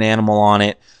clock had an animal on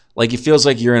it. Like, it feels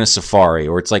like you're in a safari,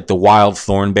 or it's like the wild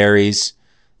thornberries.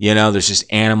 There's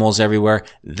just animals everywhere.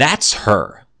 That's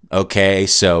her, okay?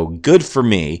 So good for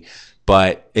me.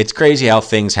 But it's crazy how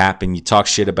things happen. You talk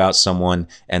shit about someone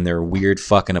and their weird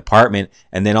fucking apartment,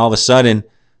 and then all of a sudden,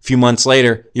 a few months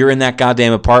later, you're in that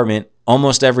goddamn apartment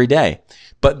almost every day.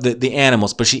 But the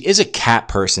animals, but she is a cat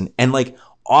person. And like,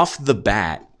 off the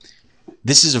bat,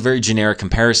 this is a very generic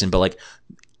comparison, but like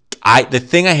the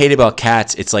thing I hate about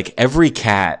cats, it's like every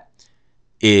cat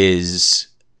is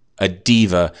a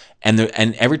diva, and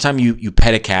every time you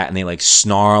pet a cat and they like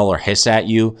snarl or hiss at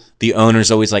you, the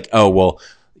owner's always like, oh, well,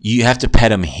 you have to pet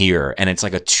them here, and it's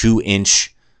like a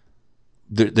 2-inch,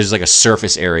 there's like a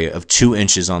surface area of 2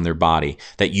 inches on their body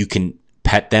that you can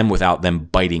pet them without them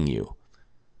biting you.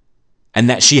 And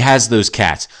that she has those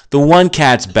cats. The one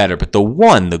cat's better, but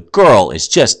the girl is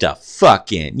just a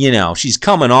fucking, she's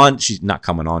coming on. She's not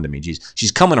coming on to me.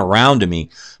 She's coming around to me.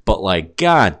 But like,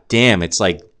 god damn, it's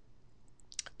like,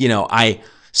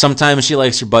 sometimes she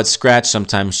likes her butt scratched.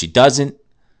 Sometimes she doesn't.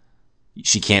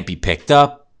 She can't be picked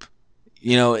up.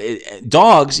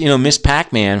 Dogs, Miss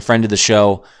Pac-Man, friend of the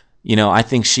show, I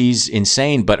think she's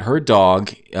insane, but her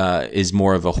dog is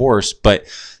more of a horse. But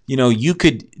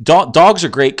dogs are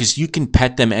great because you can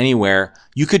pet them anywhere.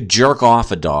 You could jerk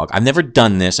off a dog. I've never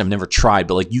done this. I've never tried,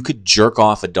 but like you could jerk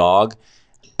off a dog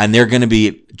and they're going to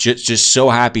be just so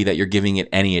happy that you're giving it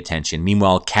any attention.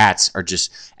 Meanwhile, cats are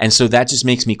just, and so that just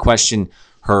makes me question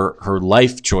her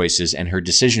life choices and her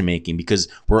decision making, because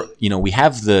we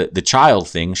have the child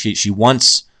thing. She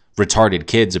wants retarded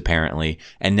kids apparently,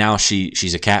 and now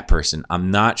she's a cat person.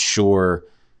 I'm not sure.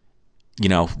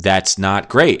 That's not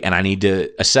great. And I need to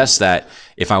assess that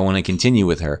if I want to continue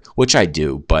with her, which I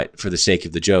do. But for the sake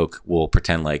of the joke, we'll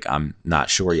pretend like I'm not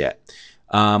sure yet.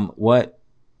 What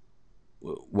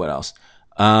else?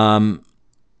 I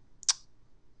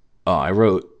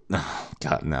wrote,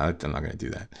 God, no, I'm not going to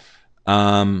do that.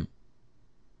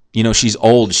 She's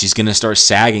old. She's going to start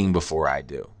sagging before I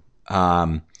do.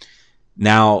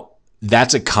 Now,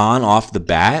 that's a con off the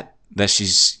bat that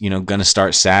she's, going to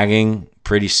start sagging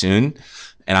pretty soon,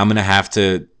 and I'm gonna have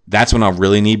to. That's when I'll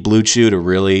really need Blue Chew to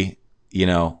really,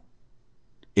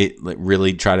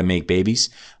 really try to make babies.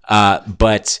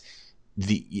 But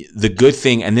the good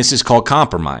thing, and this is called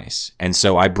compromise, and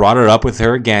so I brought it up with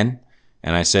her again,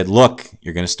 and I said, "Look,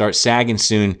 you're gonna start sagging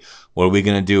soon. What are we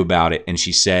gonna do about it?" And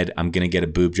she said, "I'm gonna get a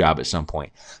boob job at some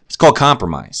point." It's called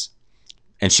compromise,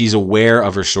 and she's aware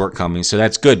of her shortcomings, so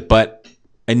that's good. But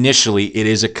initially, it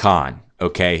is a con.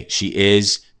 Okay, she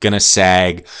is going to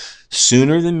sag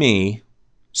sooner than me,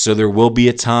 so there will be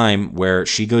a time where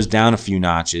she goes down a few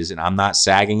notches and I'm not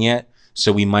sagging yet,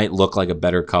 so we might look like a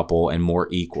better couple and more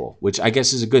equal, which I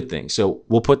guess is a good thing. So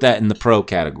we'll put that in the pro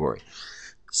category.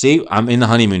 See, I'm in the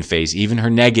honeymoon phase. Even her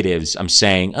negatives, I'm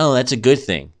saying, oh, that's a good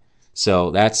thing.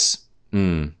 So that's,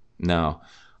 no.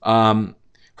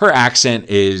 Her accent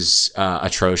is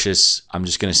atrocious. I'm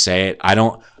just going to say it.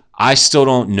 I still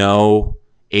don't know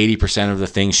 80% of the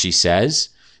things she says,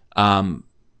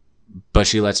 but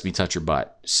she lets me touch her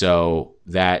butt. So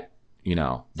that,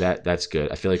 that's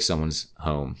good. I feel like someone's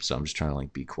home, so I'm just trying to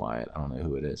like be quiet. I don't know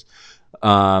who it is.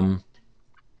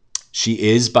 She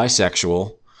is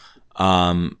bisexual,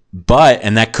 but,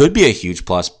 and that could be a huge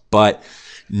plus, but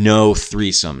no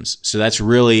threesomes. So that's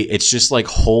really, it's just like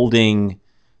holding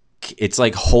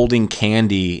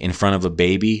candy in front of a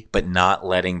baby, but not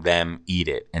letting them eat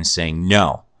it and saying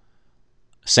no.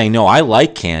 Saying, no, I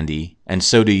like candy, and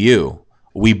so do you.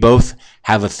 We both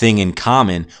have a thing in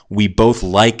common. We both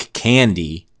like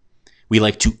candy. We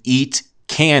like to eat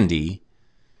candy,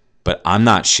 but I'm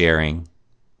not sharing,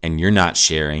 and you're not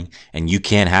sharing, and you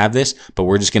can't have this, but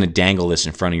we're just going to dangle this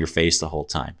in front of your face the whole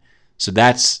time. So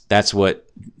that's what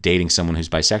dating someone who's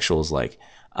bisexual is like.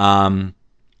 Last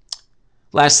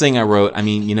thing I wrote,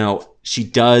 she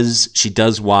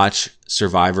does watch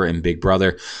Survivor and Big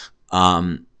Brother.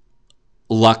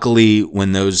 Luckily,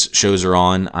 when those shows are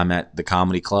on, I'm at the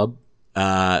comedy club.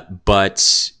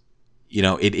 But,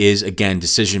 it is, again,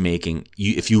 decision making.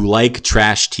 If you like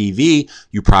trash TV,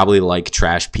 you probably like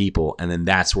trash people. And then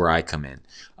that's where I come in.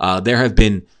 There have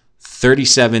been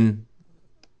 37,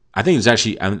 I think it was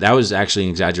actually, that was actually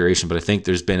an exaggeration, but I think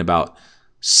there's been about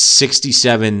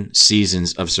 67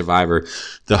 seasons of Survivor.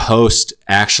 The host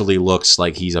actually looks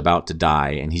like he's about to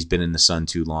die and he's been in the sun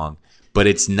too long. But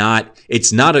it's not I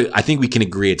think we can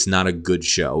agree it's not a good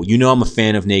show. I'm a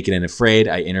fan of Naked and Afraid.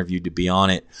 I interviewed to be on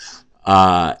it.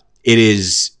 It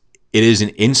is an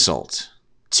insult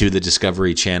to the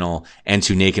Discovery Channel and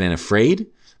to Naked and Afraid,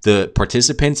 the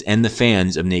participants and the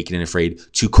fans of Naked and Afraid,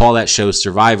 to call that show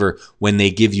Survivor when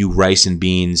they give you rice and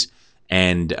beans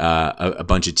and a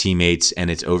bunch of teammates and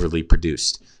it's overly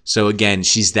produced. So again,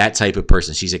 she's that type of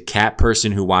person. She's a cat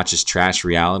person who watches trash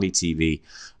reality TV.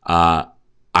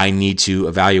 I need to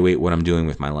evaluate what I'm doing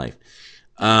with my life.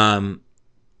 I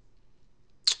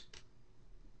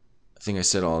think I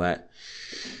said all that.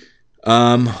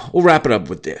 We'll wrap it up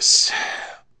with this.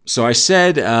 So I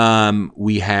said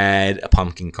we had a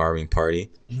pumpkin carving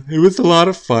party. It was a lot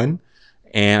of fun.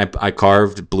 And I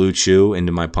carved Blue Chew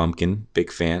into my pumpkin.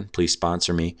 Big fan. Please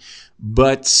sponsor me.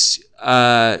 But,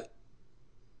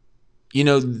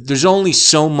 there's only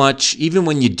so much, even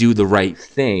when you do the right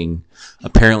thing,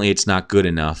 apparently it's not good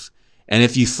enough. And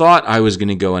if you thought I was going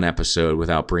to go an episode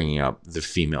without bringing up the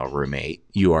female roommate,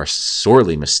 you are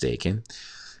sorely mistaken.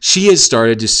 She has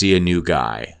started to see a new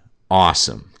guy.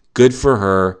 Awesome. Good for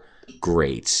her.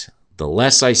 Great. The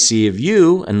less I see of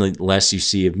you and the less you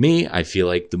see of me, I feel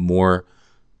like the more,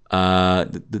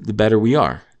 the better we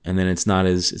are. And then it's not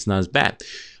as bad.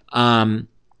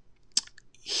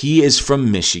 He is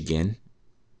from Michigan,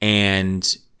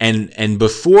 and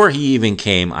before he even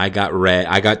came, I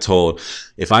got told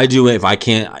if I do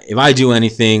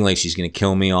anything, like she's gonna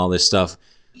kill me, all this stuff.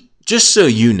 Just so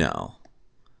you know,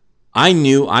 I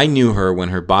knew her when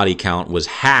her body count was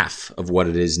half of what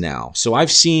it is now. So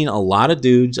I've seen a lot of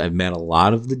dudes. I've met a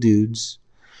lot of the dudes,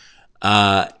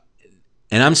 and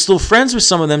I'm still friends with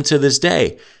some of them to this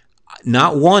day.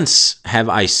 Not once have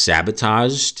I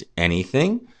sabotaged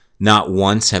anything. Not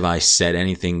once have I said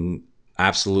anything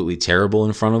absolutely terrible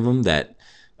in front of them that,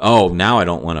 oh, now I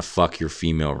don't want to fuck your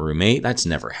female roommate. That's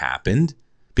never happened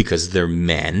because they're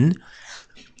men.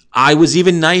 I was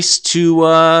even nice to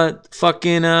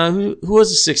who was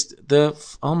the sixth?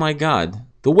 Oh my God,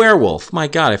 the werewolf. My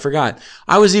God, I forgot.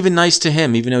 I was even nice to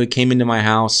him, even though he came into my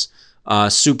house,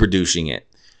 super douching it.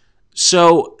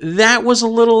 So that was a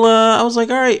little. I was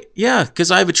like, all right, yeah, because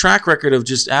I have a track record of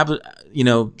just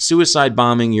suicide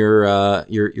bombing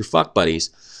your fuck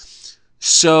buddies.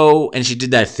 So, and she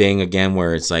did that thing again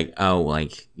where it's like, oh,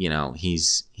 like,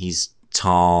 he's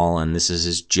tall and this is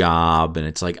his job, and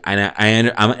it's like,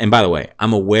 and by the way,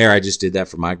 I'm aware I just did that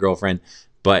for my girlfriend,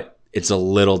 but it's a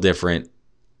little different.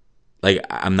 Like,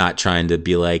 I'm not trying to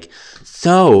be like,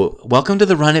 so welcome to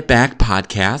the Run It Back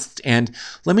podcast, and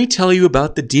let me tell you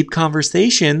about the deep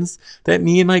conversations that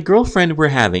me and my girlfriend were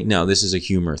having. No, this is a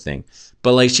humor thing.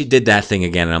 But like, she did that thing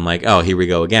again, and I'm like, oh, here we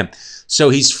go again. So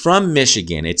he's from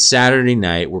Michigan. It's Saturday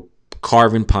night. We're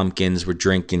carving pumpkins. We're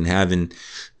drinking, having.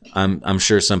 I'm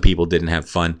sure some people didn't have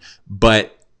fun,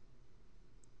 but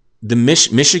the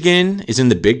Michigan is in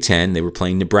the Big Ten. They were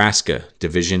playing Nebraska,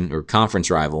 division or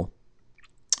conference rival.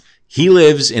 He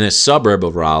lives in a suburb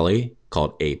of Raleigh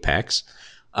called Apex,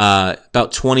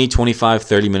 about 20, 25,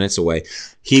 30 minutes away.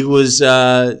 He was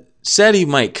said he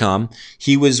might come.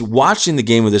 He was watching the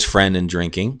game with his friend and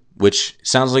drinking, which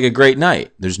sounds like a great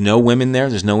night. There's no women there.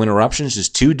 There's no interruptions.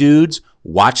 Just two dudes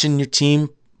watching your team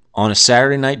on a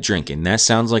Saturday night drinking. That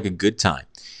sounds like a good time.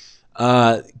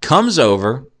 Comes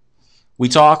over. We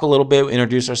talk a little bit,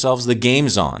 introduce ourselves. The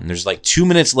game's on. There's like 2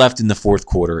 minutes left in the fourth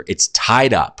quarter. It's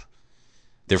tied up.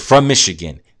 They're from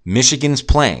Michigan. Michigan's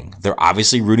playing. They're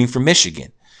obviously rooting for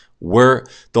Michigan. The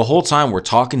whole time we're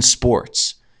talking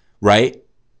sports, right?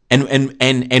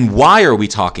 And why are we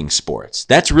talking sports?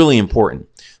 That's really important.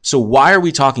 So why are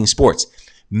we talking sports?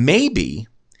 Maybe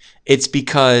it's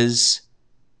because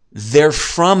they're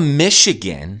from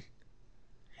Michigan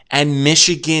and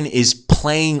Michigan is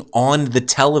playing on the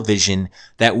television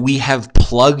that we have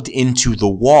plugged into the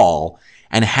wall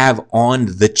and have on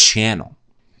the channel.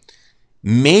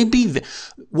 Maybe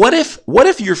what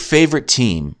if your favorite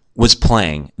team was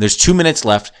playing, there's 2 minutes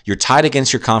left, you're tied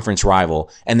against your conference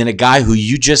rival, and then a guy who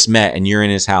you just met and you're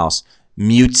in his house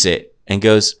mutes it and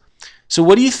goes, so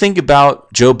what do you think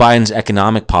about Joe Biden's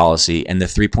economic policy and the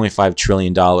 $3.5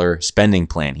 trillion spending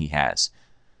plan he has?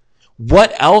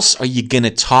 What else are you going to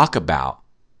talk about?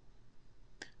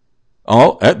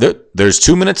 Oh, there's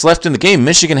 2 minutes left in the game.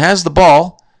 Michigan has the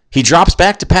ball. He drops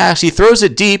back to pass. He throws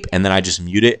it deep, and then I just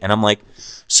mute it, and I'm like,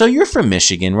 so you're from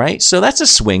Michigan, right? So that's a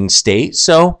swing state.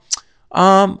 So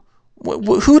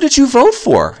who did you vote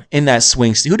for in that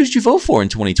swing state? Who did you vote for in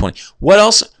 2020? What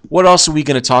else are we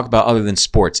going to talk about other than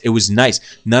sports? It was nice.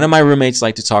 None of my roommates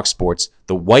like to talk sports.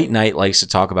 The white knight likes to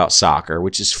talk about soccer,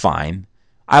 which is fine.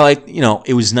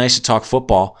 It was nice to talk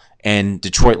football and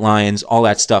Detroit Lions, all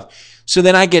that stuff. So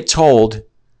then I get told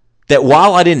that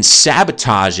while I didn't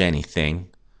sabotage anything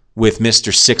with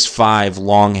Mr. 6'5",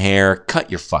 long hair, cut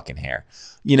your fucking hair.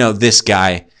 This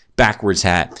guy, backwards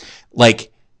hat.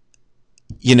 Like,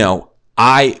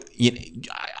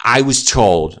 I was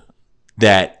told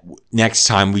that next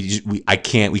time we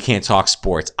can't talk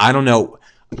sports. I don't know.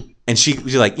 And she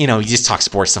was like, you just talk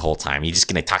sports the whole time. You're just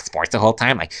gonna talk sports the whole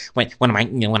time. Like, what am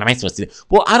I supposed to do?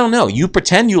 Well, I don't know. You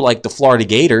pretend you like the Florida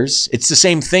Gators. It's the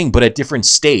same thing, but a different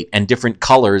state and different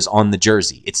colors on the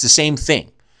jersey. It's the same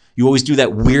thing. You always do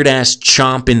that weird ass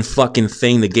chomping fucking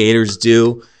thing the Gators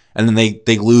do, and then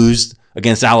they lose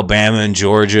against Alabama and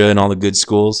Georgia and all the good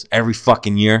schools every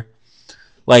fucking year.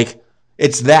 Like,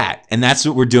 It's that. And that's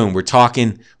what we're doing. We're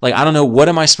talking, like, I don't know, what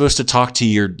am I supposed to talk to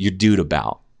your dude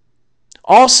about?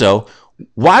 Also,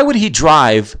 why would he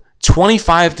drive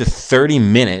 25 to 30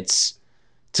 minutes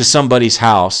to somebody's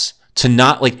house to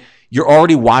not, like, you're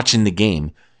already watching the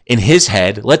game. In his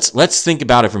head, let's think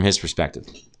about it from his perspective.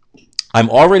 I'm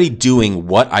already doing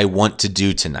what I want to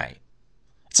do tonight.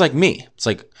 It's like me. It's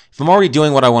like, if I'm already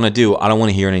doing what I want to do, I don't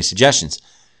want to hear any suggestions.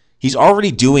 He's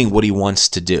already doing what he wants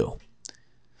to do.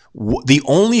 The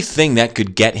only thing that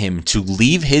could get him to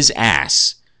leave his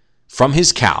ass from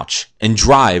his couch and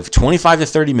drive 25 to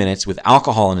 30 minutes with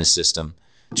alcohol in his system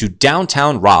to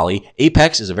downtown Raleigh.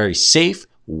 Apex is a very safe,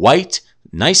 white,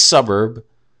 nice suburb,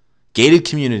 gated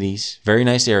communities, very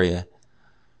nice area.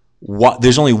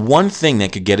 There's only one thing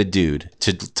that could get a dude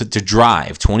to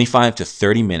drive 25 to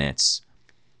 30 minutes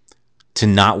to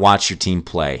not watch your team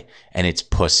play, and it's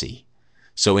pussy.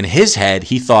 So in his head,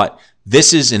 he thought,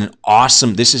 this is an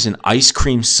ice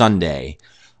cream sundae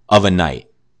of a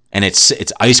night. And it's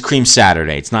ice cream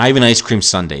Saturday. It's not even ice cream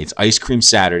Sunday. It's ice cream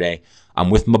Saturday. I'm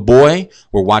with my boy.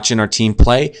 We're watching our team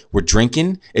play. We're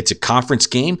drinking. It's a conference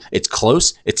game. It's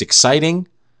close. It's exciting.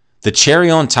 The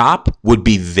cherry on top would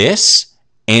be this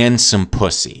and some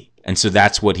pussy. And so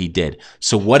that's what he did.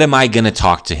 So what am I going to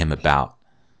talk to him about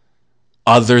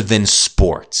other than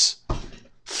sports?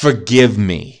 Forgive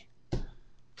me.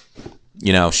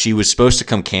 You know, she was supposed to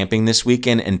come camping this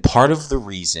weekend, and part of the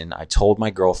reason I told my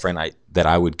girlfriend that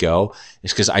I would go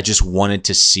is because I just wanted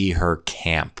to see her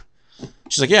camp.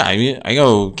 She's like, yeah, I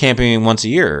go camping once a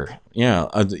year. Yeah,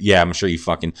 I'm sure you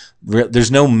fucking... There's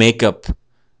no makeup.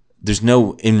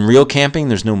 In real camping,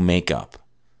 there's no makeup.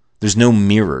 There's no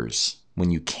mirrors when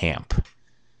you camp.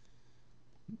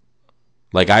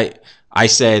 Like I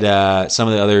said, some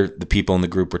of the people in the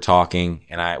group were talking,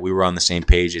 and we were on the same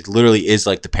page. It literally is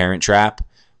like The Parent Trap,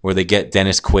 where they get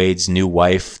Dennis Quaid's new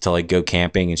wife to like go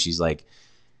camping, and she's like,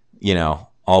 you know,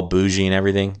 all bougie and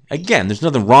everything. Again, there's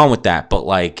nothing wrong with that, but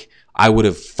like, I would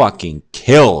have fucking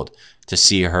killed to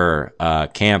see her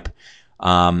camp.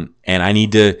 And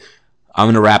I'm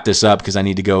going to wrap this up because I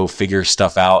need to go figure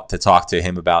stuff out to talk to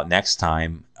him about next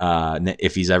time,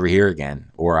 if he's ever here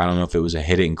again. Or I don't know if it was a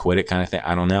hit it and quit it kind of thing.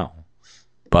 I don't know.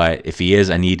 But if he is,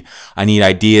 I need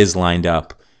ideas lined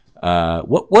up.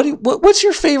 What's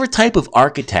your favorite type of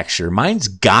architecture? Mine's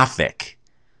Gothic.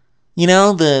 You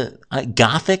know, the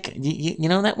Gothic. You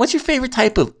know that. What's your favorite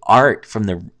type of art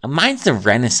from Mine's the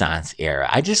Renaissance era.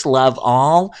 I just love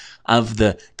all of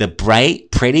the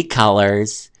bright, pretty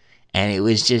colors. And it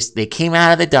was just, they came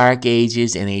out of the Dark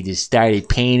Ages and they just started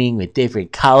painting with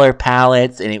different color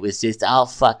palettes. And it was just all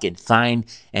fucking fine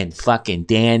and fucking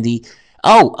dandy.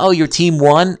 Oh, your team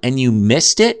won and you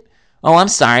missed it? Oh, I'm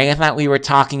sorry. I thought we were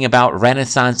talking about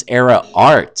Renaissance era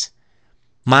art.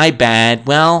 My bad.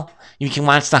 Well, you can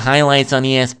watch the highlights on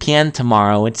ESPN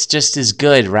tomorrow. It's just as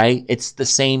good, right? It's the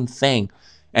same thing.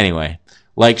 Anyway,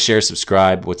 like, share,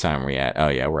 subscribe. What time are we at? Oh,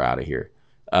 yeah, we're out of here.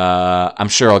 I'm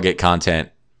sure I'll get content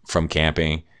from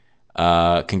camping.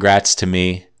 Congrats to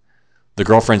me. The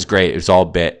girlfriend's great. It was all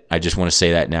a bit. I just want to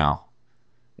say that now.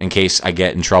 In case I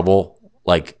get in trouble.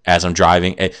 Like, as I'm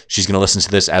driving, she's going to listen to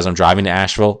this as I'm driving to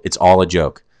Asheville. It's all a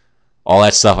joke. All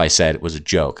that stuff I said was a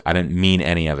joke. I didn't mean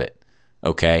any of it.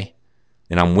 Okay?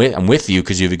 And I'm with you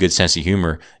because you have a good sense of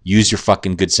humor. Use your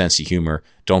fucking good sense of humor.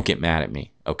 Don't get mad at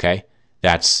me. Okay?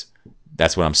 That's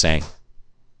what I'm saying.